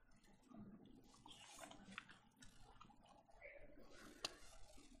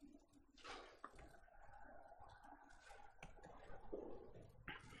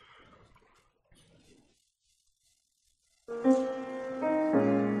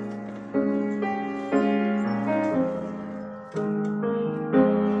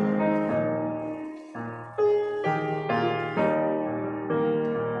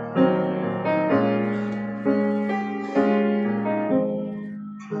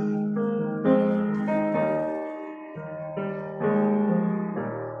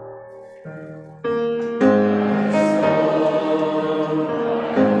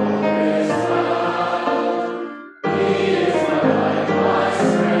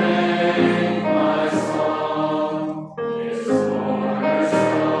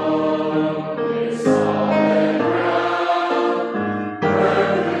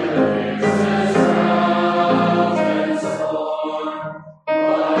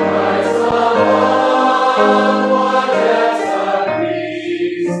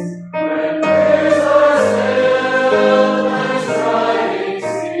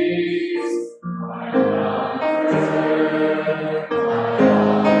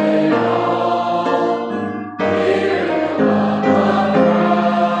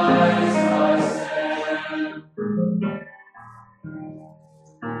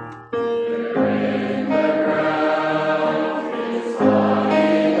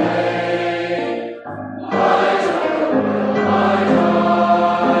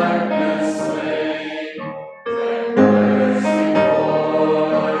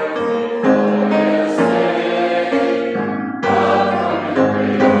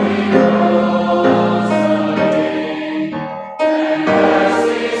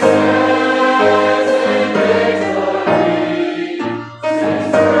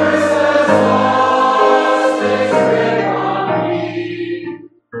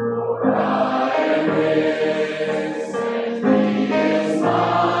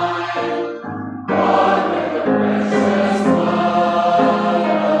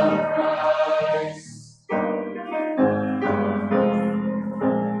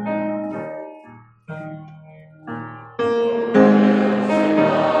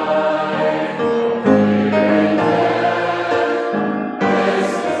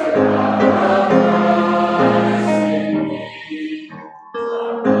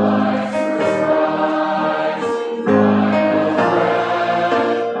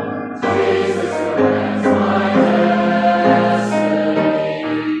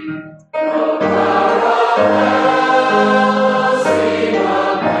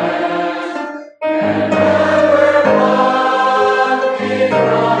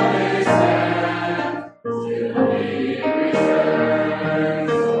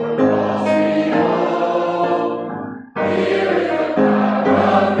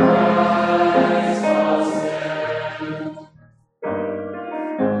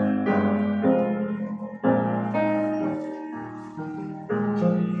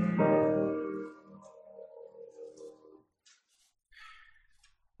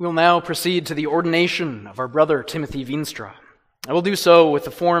 We'll now proceed to the ordination of our brother Timothy Veenstra. I will do so with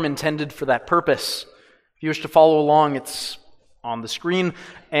the form intended for that purpose. If you wish to follow along, it's on the screen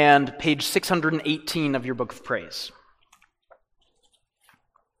and page 618 of your Book of Praise.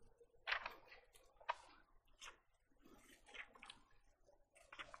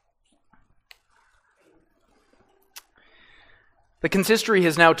 The consistory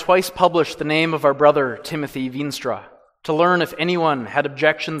has now twice published the name of our brother Timothy Veenstra, to learn if anyone had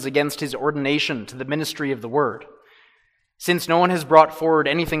objections against his ordination to the ministry of the Word. Since no one has brought forward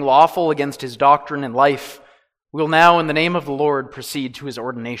anything lawful against his doctrine and life, we will now, in the name of the Lord, proceed to his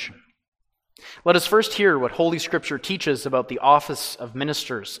ordination. Let us first hear what Holy Scripture teaches about the office of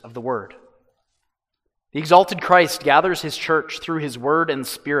ministers of the Word. The exalted Christ gathers his church through his Word and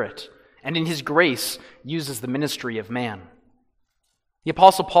Spirit, and in his grace uses the ministry of man. The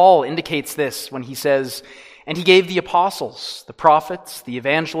Apostle Paul indicates this when he says, "And he gave the apostles, the prophets, the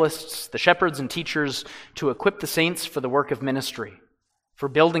evangelists, the shepherds and teachers to equip the saints for the work of ministry, for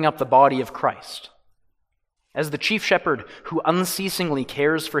building up the body of Christ. As the chief shepherd who unceasingly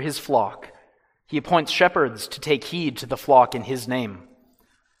cares for his flock, he appoints shepherds to take heed to the flock in his name.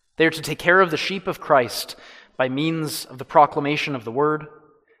 They are to take care of the sheep of Christ by means of the proclamation of the word,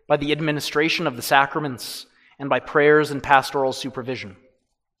 by the administration of the sacraments, and by prayers and pastoral supervision.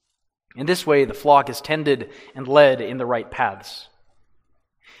 In this way, the flock is tended and led in the right paths."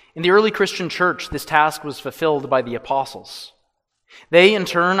 In the early Christian church, this task was fulfilled by the apostles. They, in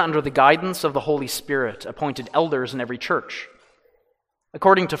turn, under the guidance of the Holy Spirit, appointed elders in every church.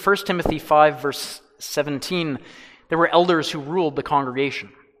 According to 1 Timothy 5, verse 17, there were elders who ruled the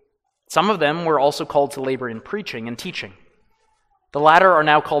congregation. Some of them were also called to labor in preaching and teaching. The latter are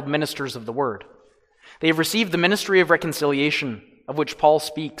now called ministers of the word. They have received the ministry of reconciliation, of which Paul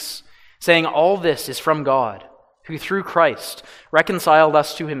speaks, saying, "All this is from God, who through Christ reconciled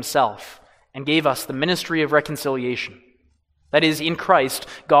us to himself and gave us the ministry of reconciliation." That is, in Christ,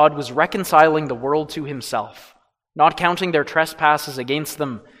 God was reconciling the world to himself, not counting their trespasses against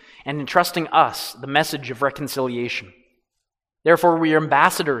them, and entrusting us the message of reconciliation. Therefore, we are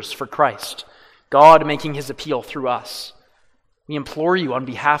ambassadors for Christ, God making his appeal through us. We implore you on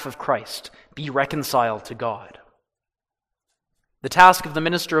behalf of Christ, be reconciled to God. The task of the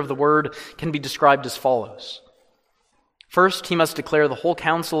minister of the word can be described as follows. First, he must declare the whole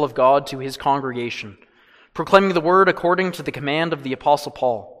counsel of God to his congregation, proclaiming the word according to the command of the Apostle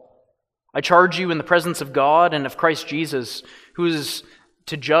Paul. "I charge you in the presence of God and of Christ Jesus, who is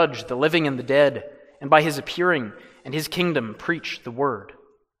to judge the living and the dead, and by his appearing and his kingdom preach the word.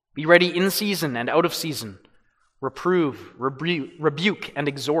 Be ready in season and out of season. Reprove, rebuke, and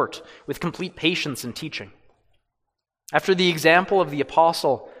exhort with complete patience and teaching." After the example of the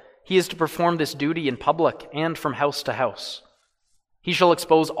apostle, he is to perform this duty in public and from house to house. He shall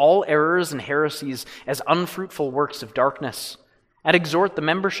expose all errors and heresies as unfruitful works of darkness, and exhort the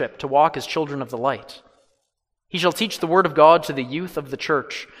membership to walk as children of the light. He shall teach the word of God to the youth of the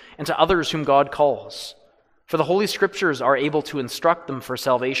church and to others whom God calls, for the Holy Scriptures are able to instruct them for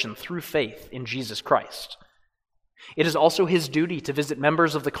salvation through faith in Jesus Christ. It is also his duty to visit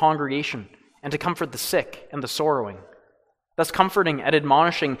members of the congregation and to comfort the sick and the sorrowing. Thus comforting and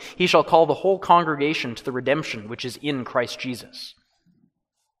admonishing, he shall call the whole congregation to the redemption which is in Christ Jesus.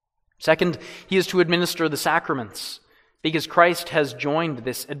 Second, he is to administer the sacraments, because Christ has joined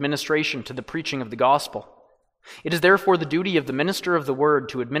this administration to the preaching of the gospel. It is therefore the duty of the minister of the word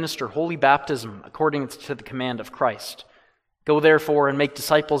to administer holy baptism according to the command of Christ. "Go therefore and make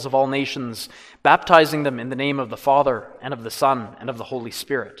disciples of all nations, baptizing them in the name of the Father and of the Son and of the Holy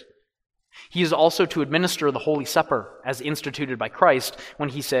Spirit." He is also to administer the Holy Supper as instituted by Christ when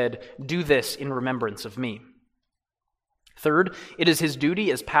he said, "Do this in remembrance of me." Third, it is his duty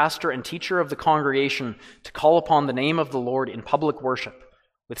as pastor and teacher of the congregation to call upon the name of the Lord in public worship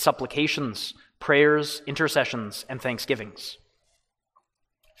with supplications, prayers, intercessions, and thanksgivings.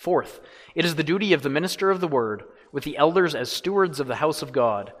 Fourth, it is the duty of the minister of the word, with the elders as stewards of the house of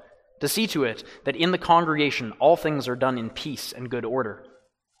God, to see to it that in the congregation all things are done in peace and good order.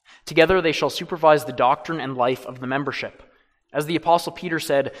 Together they shall supervise the doctrine and life of the membership. As the Apostle Peter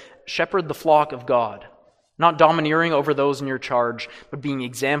said, shepherd the flock of God, not domineering over those in your charge, but being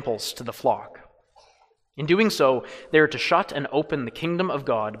examples to the flock. In doing so, they are to shut and open the kingdom of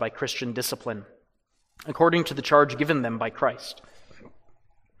God by Christian discipline, according to the charge given them by Christ.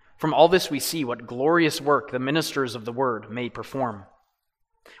 From all this we see what glorious work the ministers of the word may perform.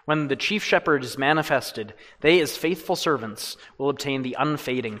 When the chief shepherd is manifested, they as faithful servants will obtain the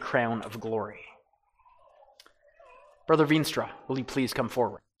unfading crown of glory. Brother Veenstra, will you please come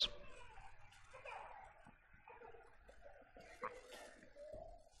forward?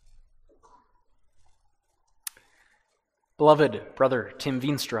 Beloved Brother Tim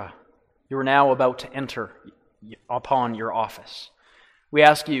Veenstra, you are now about to enter upon your office. We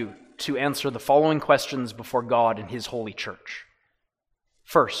ask you to answer the following questions before God and His holy church.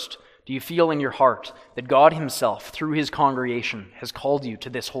 First, do you feel in your heart that God Himself, through His congregation, has called you to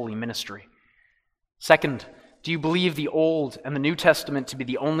this holy ministry? Second, do you believe the Old and the New Testament to be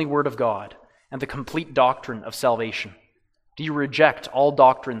the only Word of God and the complete doctrine of salvation? Do you reject all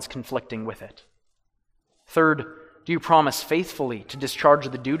doctrines conflicting with it? Third, do you promise faithfully to discharge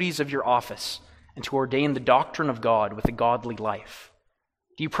the duties of your office and to ordain the doctrine of God with a godly life?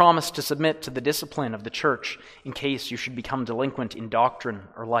 Do you promise to submit to the discipline of the church in case you should become delinquent in doctrine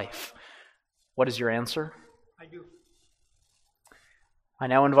or life? What is your answer? I do. I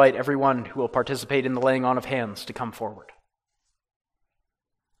now invite everyone who will participate in the laying on of hands to come forward.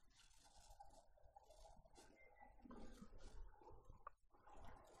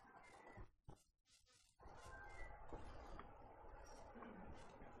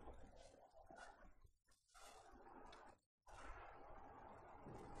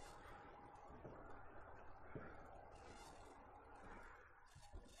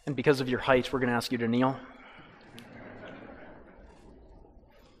 And because of your height, we're going to ask you to kneel.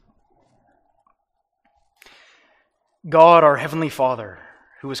 God, our Heavenly Father,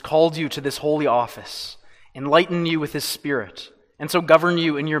 who has called you to this holy office, enlighten you with His Spirit, and so govern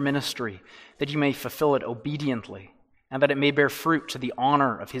you in your ministry, that you may fulfill it obediently, and that it may bear fruit to the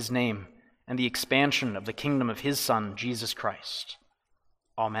honor of His name and the expansion of the kingdom of His Son, Jesus Christ.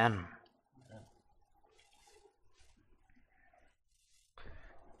 Amen.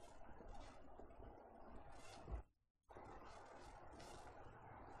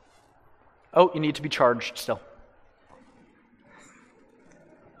 Oh, you need to be charged still.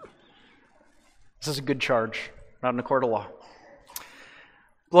 This is a good charge, not in a court of law.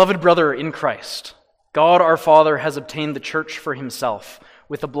 Beloved brother in Christ, God our Father has obtained the church for Himself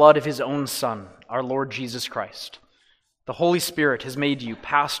with the blood of His own Son, our Lord Jesus Christ. The Holy Spirit has made you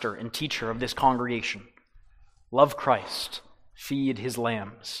pastor and teacher of this congregation. Love Christ, feed His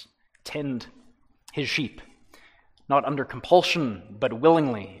lambs, tend His sheep, not under compulsion, but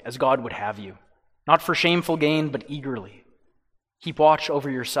willingly, as God would have you, not for shameful gain, but eagerly. Keep watch over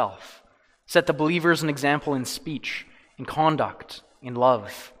yourself. Set the believers an example in speech, in conduct, in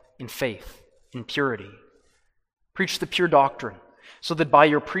love, in faith, in purity. Preach the pure doctrine, so that by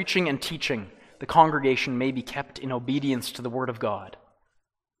your preaching and teaching, the congregation may be kept in obedience to the Word of God.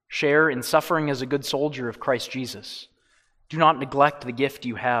 Share in suffering as a good soldier of Christ Jesus. Do not neglect the gift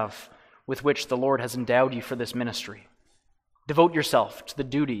you have, with which the Lord has endowed you for this ministry. Devote yourself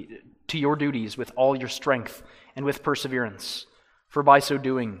to your duties with all your strength and with perseverance, for by so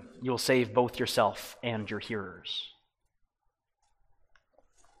doing you will save both yourself and your hearers.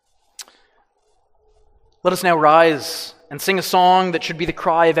 Let us now rise and sing a song that should be the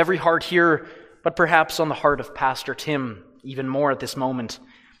cry of every heart here, but perhaps on the heart of Pastor Tim even more at this moment.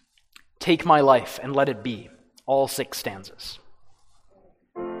 Take my life and let it be, all 6 stanzas.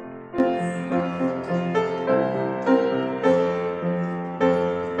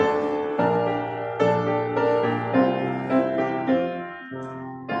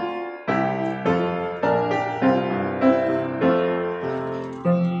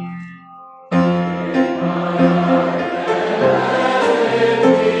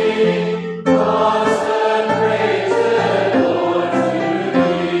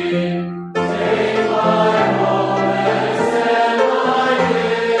 Take my home and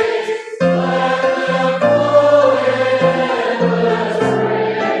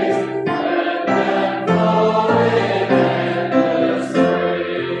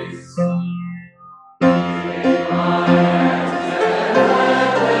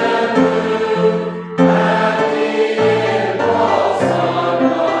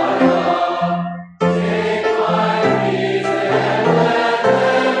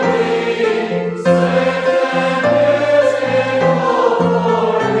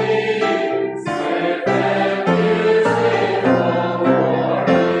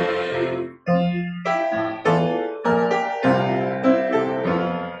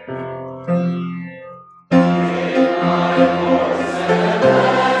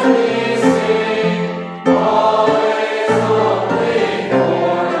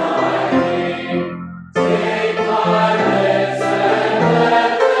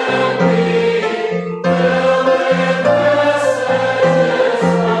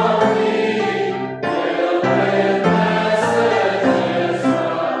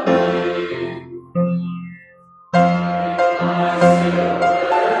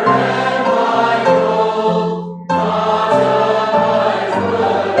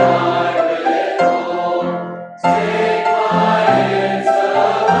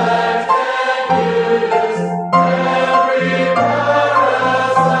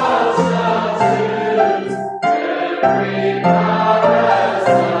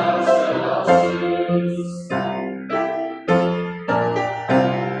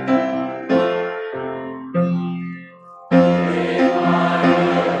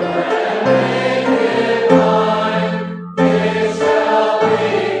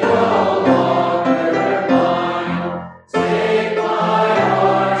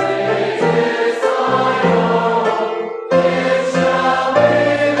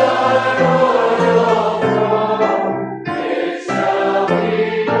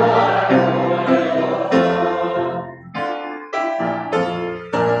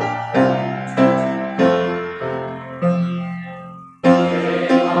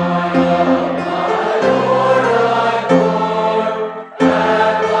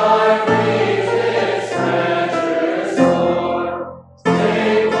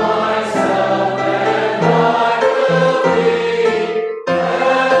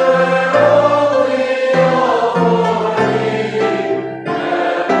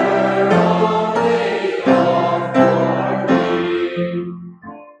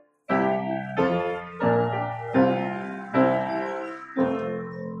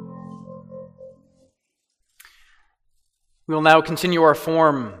We will now continue our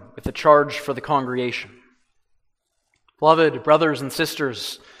form with the charge for the congregation. Beloved brothers and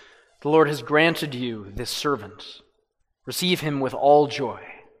sisters, the Lord has granted you this servant. Receive him with all joy.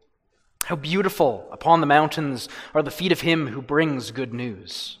 How beautiful upon the mountains are the feet of him who brings good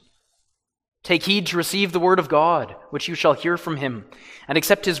news. Take heed to receive the word of God, which you shall hear from him, and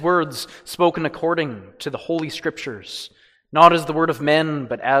accept his words spoken according to the Holy Scriptures, not as the word of men,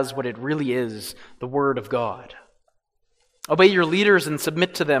 but as what it really is, the word of God. Obey your leaders and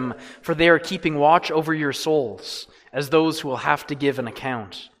submit to them, for they are keeping watch over your souls, as those who will have to give an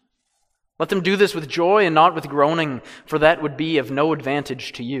account. Let them do this with joy and not with groaning, for that would be of no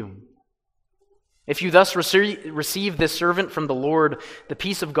advantage to you. If you thus receive this servant from the Lord, the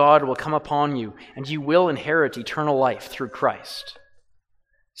peace of God will come upon you, and you will inherit eternal life through Christ.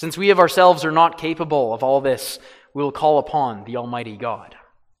 Since we of ourselves are not capable of all this, we will call upon the Almighty God.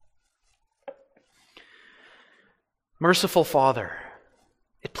 Merciful Father,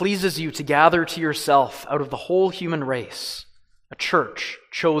 it pleases you to gather to yourself out of the whole human race a church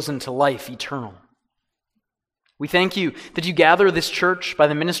chosen to life eternal. We thank you that you gather this church by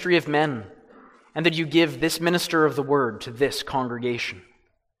the ministry of men, and that you give this minister of the word to this congregation.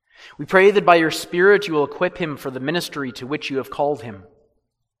 We pray that by your Spirit you will equip him for the ministry to which you have called him.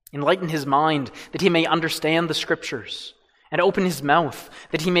 Enlighten his mind that he may understand the Scriptures, and open his mouth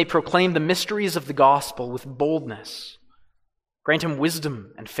that he may proclaim the mysteries of the gospel with boldness. Grant him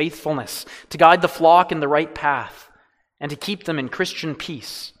wisdom and faithfulness to guide the flock in the right path, and to keep them in Christian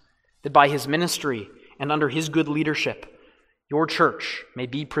peace, that by his ministry and under his good leadership, your church may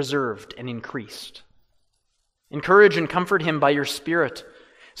be preserved and increased. Encourage and comfort him by your Spirit,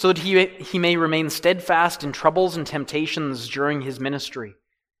 so that he may remain steadfast in troubles and temptations during his ministry,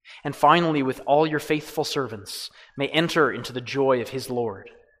 and finally, with all your faithful servants, may enter into the joy of his Lord.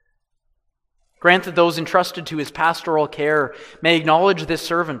 Grant that those entrusted to his pastoral care may acknowledge this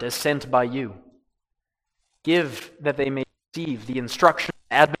servant as sent by you. Give that they may receive the instruction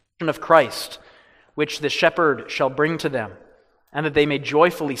and admonition of Christ, which the shepherd shall bring to them, and that they may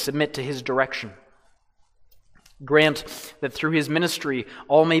joyfully submit to his direction. Grant that through his ministry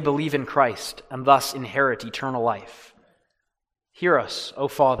all may believe in Christ, and thus inherit eternal life. Hear us, O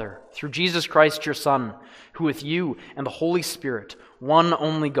Father, through Jesus Christ your Son, who with you and the Holy Spirit, one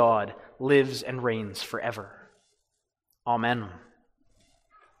only God, lives and reigns forever. Amen.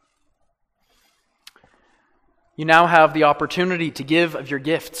 You now have the opportunity to give of your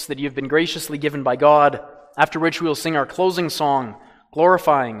gifts that you have been graciously given by God, after which we will sing our closing song,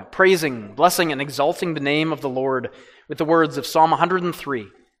 glorifying, praising, blessing, and exalting the name of the Lord with the words of Psalm 103,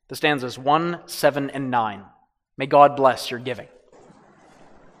 the stanzas 1, 7, and 9. May God bless your giving.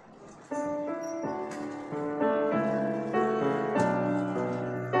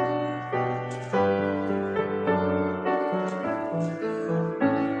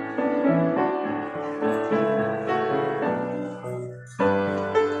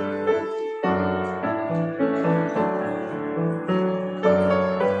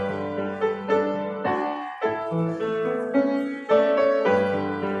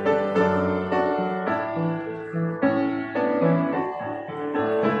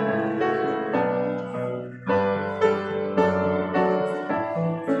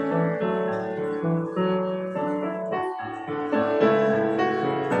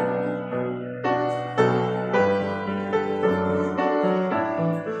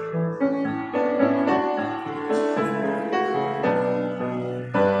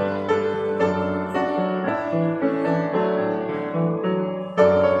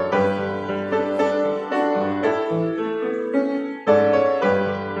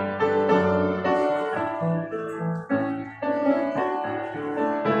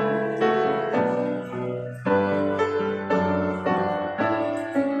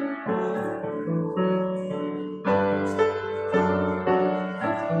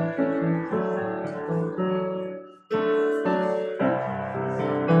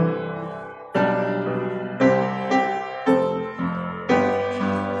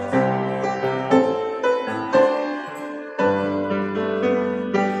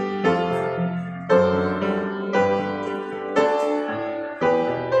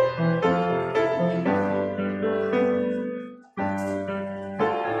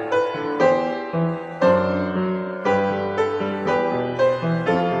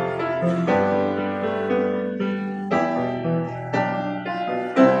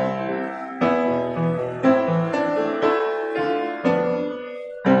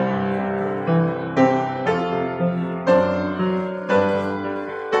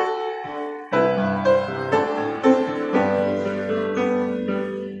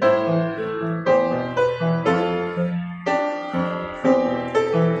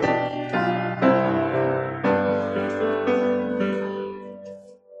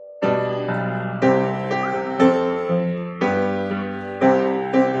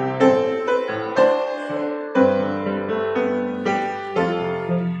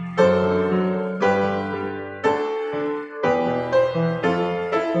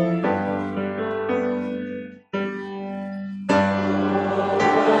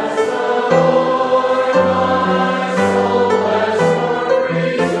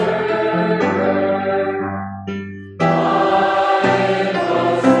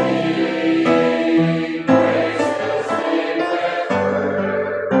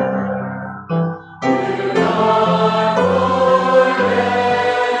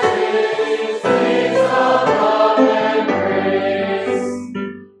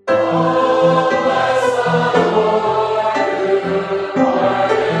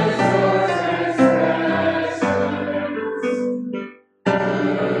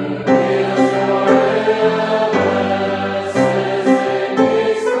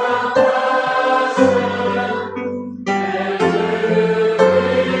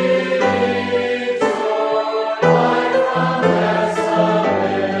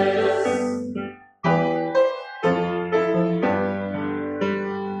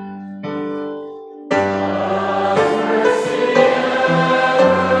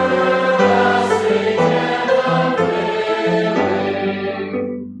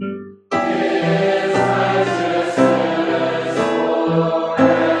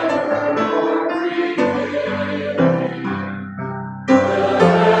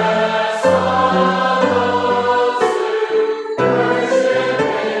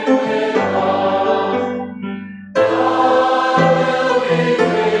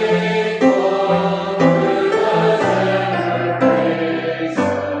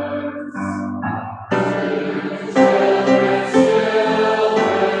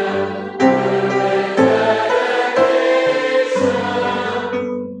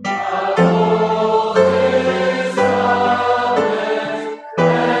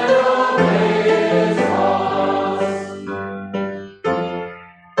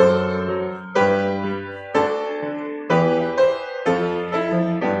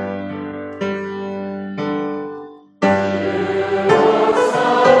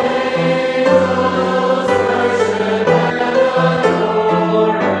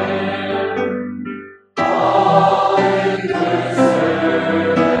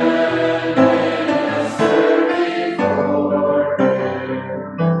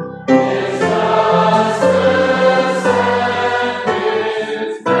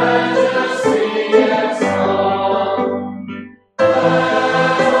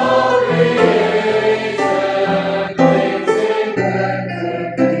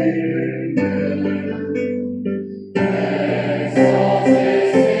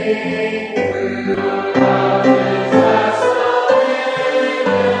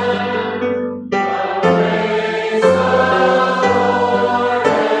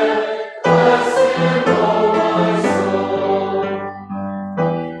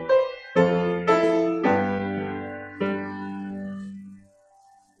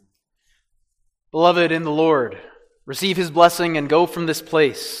 Beloved in the Lord, receive his blessing and go from this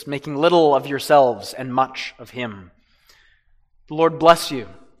place, making little of yourselves and much of him. The Lord bless you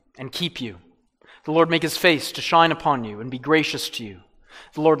and keep you. The Lord make his face to shine upon you and be gracious to you.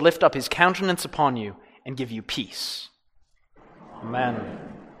 The Lord lift up his countenance upon you and give you peace. Amen.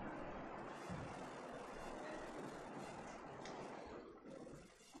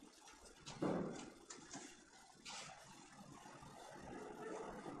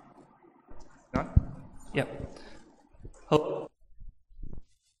 Yep. Hello.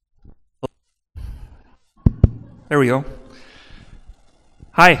 There we go.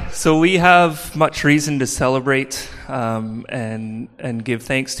 Hi. So we have much reason to celebrate and give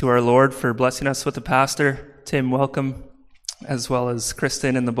thanks to our Lord for blessing us with a pastor. Tim, welcome, as well as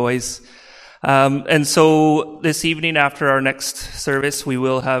Kristen and the boys. And so this evening, after our next service, we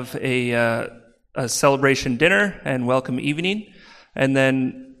will have a celebration dinner and welcome evening, and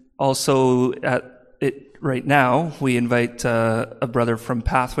then also right now, we invite a brother from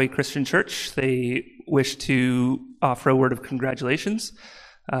Pathway Christian Church. They wish to offer a word of congratulations.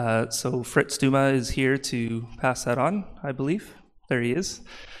 So Fritz Duma is here to pass that on, I believe. There he is.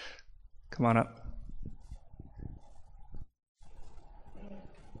 Come on up.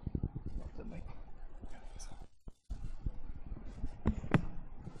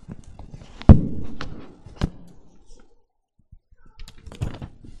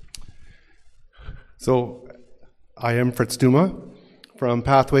 So, I am Fritz Duma from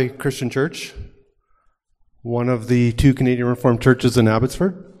Pathway Christian Church, one of the two Canadian Reformed churches in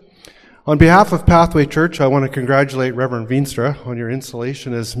Abbotsford. On behalf of Pathway Church, I want to congratulate Reverend Veenstra on your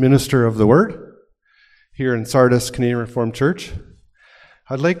installation as Minister of the Word here in Sardis Canadian Reformed Church.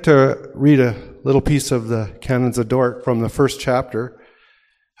 I'd like to read a little piece of the Canons of Dort from the first chapter.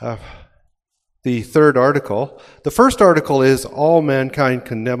 The third article. The first article is all mankind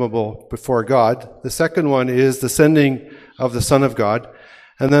condemnable before God. The second one is the sending of the Son of God.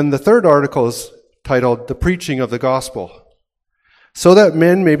 And then the third article is titled the preaching of the gospel. So that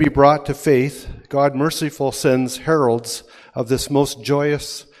men may be brought to faith, God merciful sends heralds of this most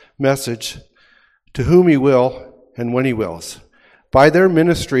joyous message to whom he will and when he wills. By their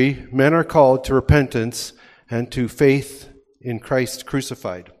ministry, men are called to repentance and to faith in Christ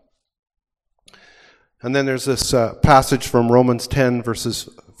crucified. And then there's this passage from Romans 10, verses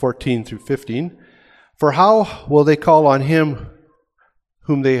 14 through 15. For how will they call on him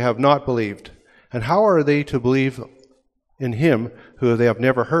whom they have not believed? And how are they to believe in him who they have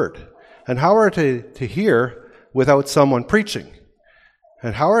never heard? And how are they to hear without someone preaching?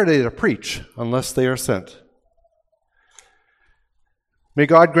 And how are they to preach unless they are sent? May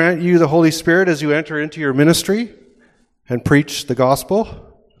God grant you the Holy Spirit as you enter into your ministry and preach the gospel,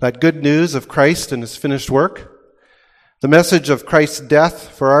 that good news of Christ and his finished work, the message of Christ's death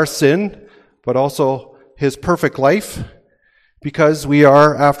for our sin, but also his perfect life, because we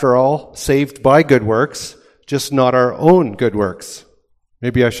are, after all, saved by good works, just not our own good works.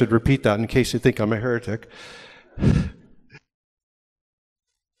 Maybe I should repeat that in case you think I'm a heretic.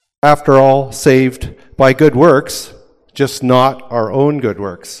 After all, saved by good works, just not our own good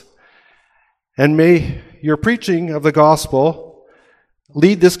works. And may your preaching of the gospel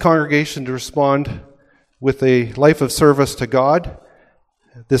lead this congregation to respond with a life of service to God,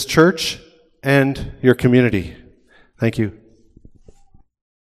 this church, and your community. Thank you.